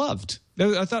kind of loved.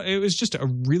 I thought it was just a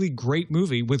really great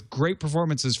movie with great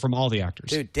performances from all the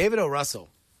actors. Dude, David O. Russell.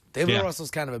 David O.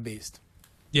 Russell's kind of a beast.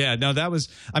 Yeah, no, it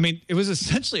was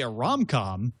essentially a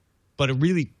rom-com, but a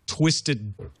really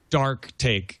twisted, dark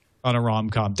take on a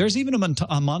rom-com. There's even a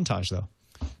montage, though.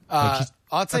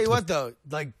 I'll tell you what, though.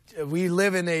 We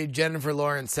live in a Jennifer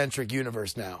Lawrence-centric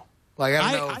universe now.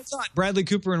 I thought Bradley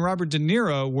Cooper and Robert De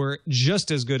Niro were just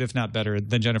as good, if not better,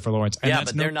 than Jennifer Lawrence. And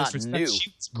but they're not new.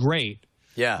 She's great.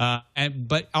 Yeah.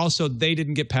 But also, they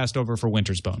didn't get passed over for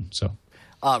Winter's Bone. So,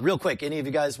 real quick, any of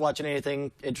you guys watching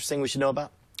anything interesting we should know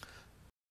about?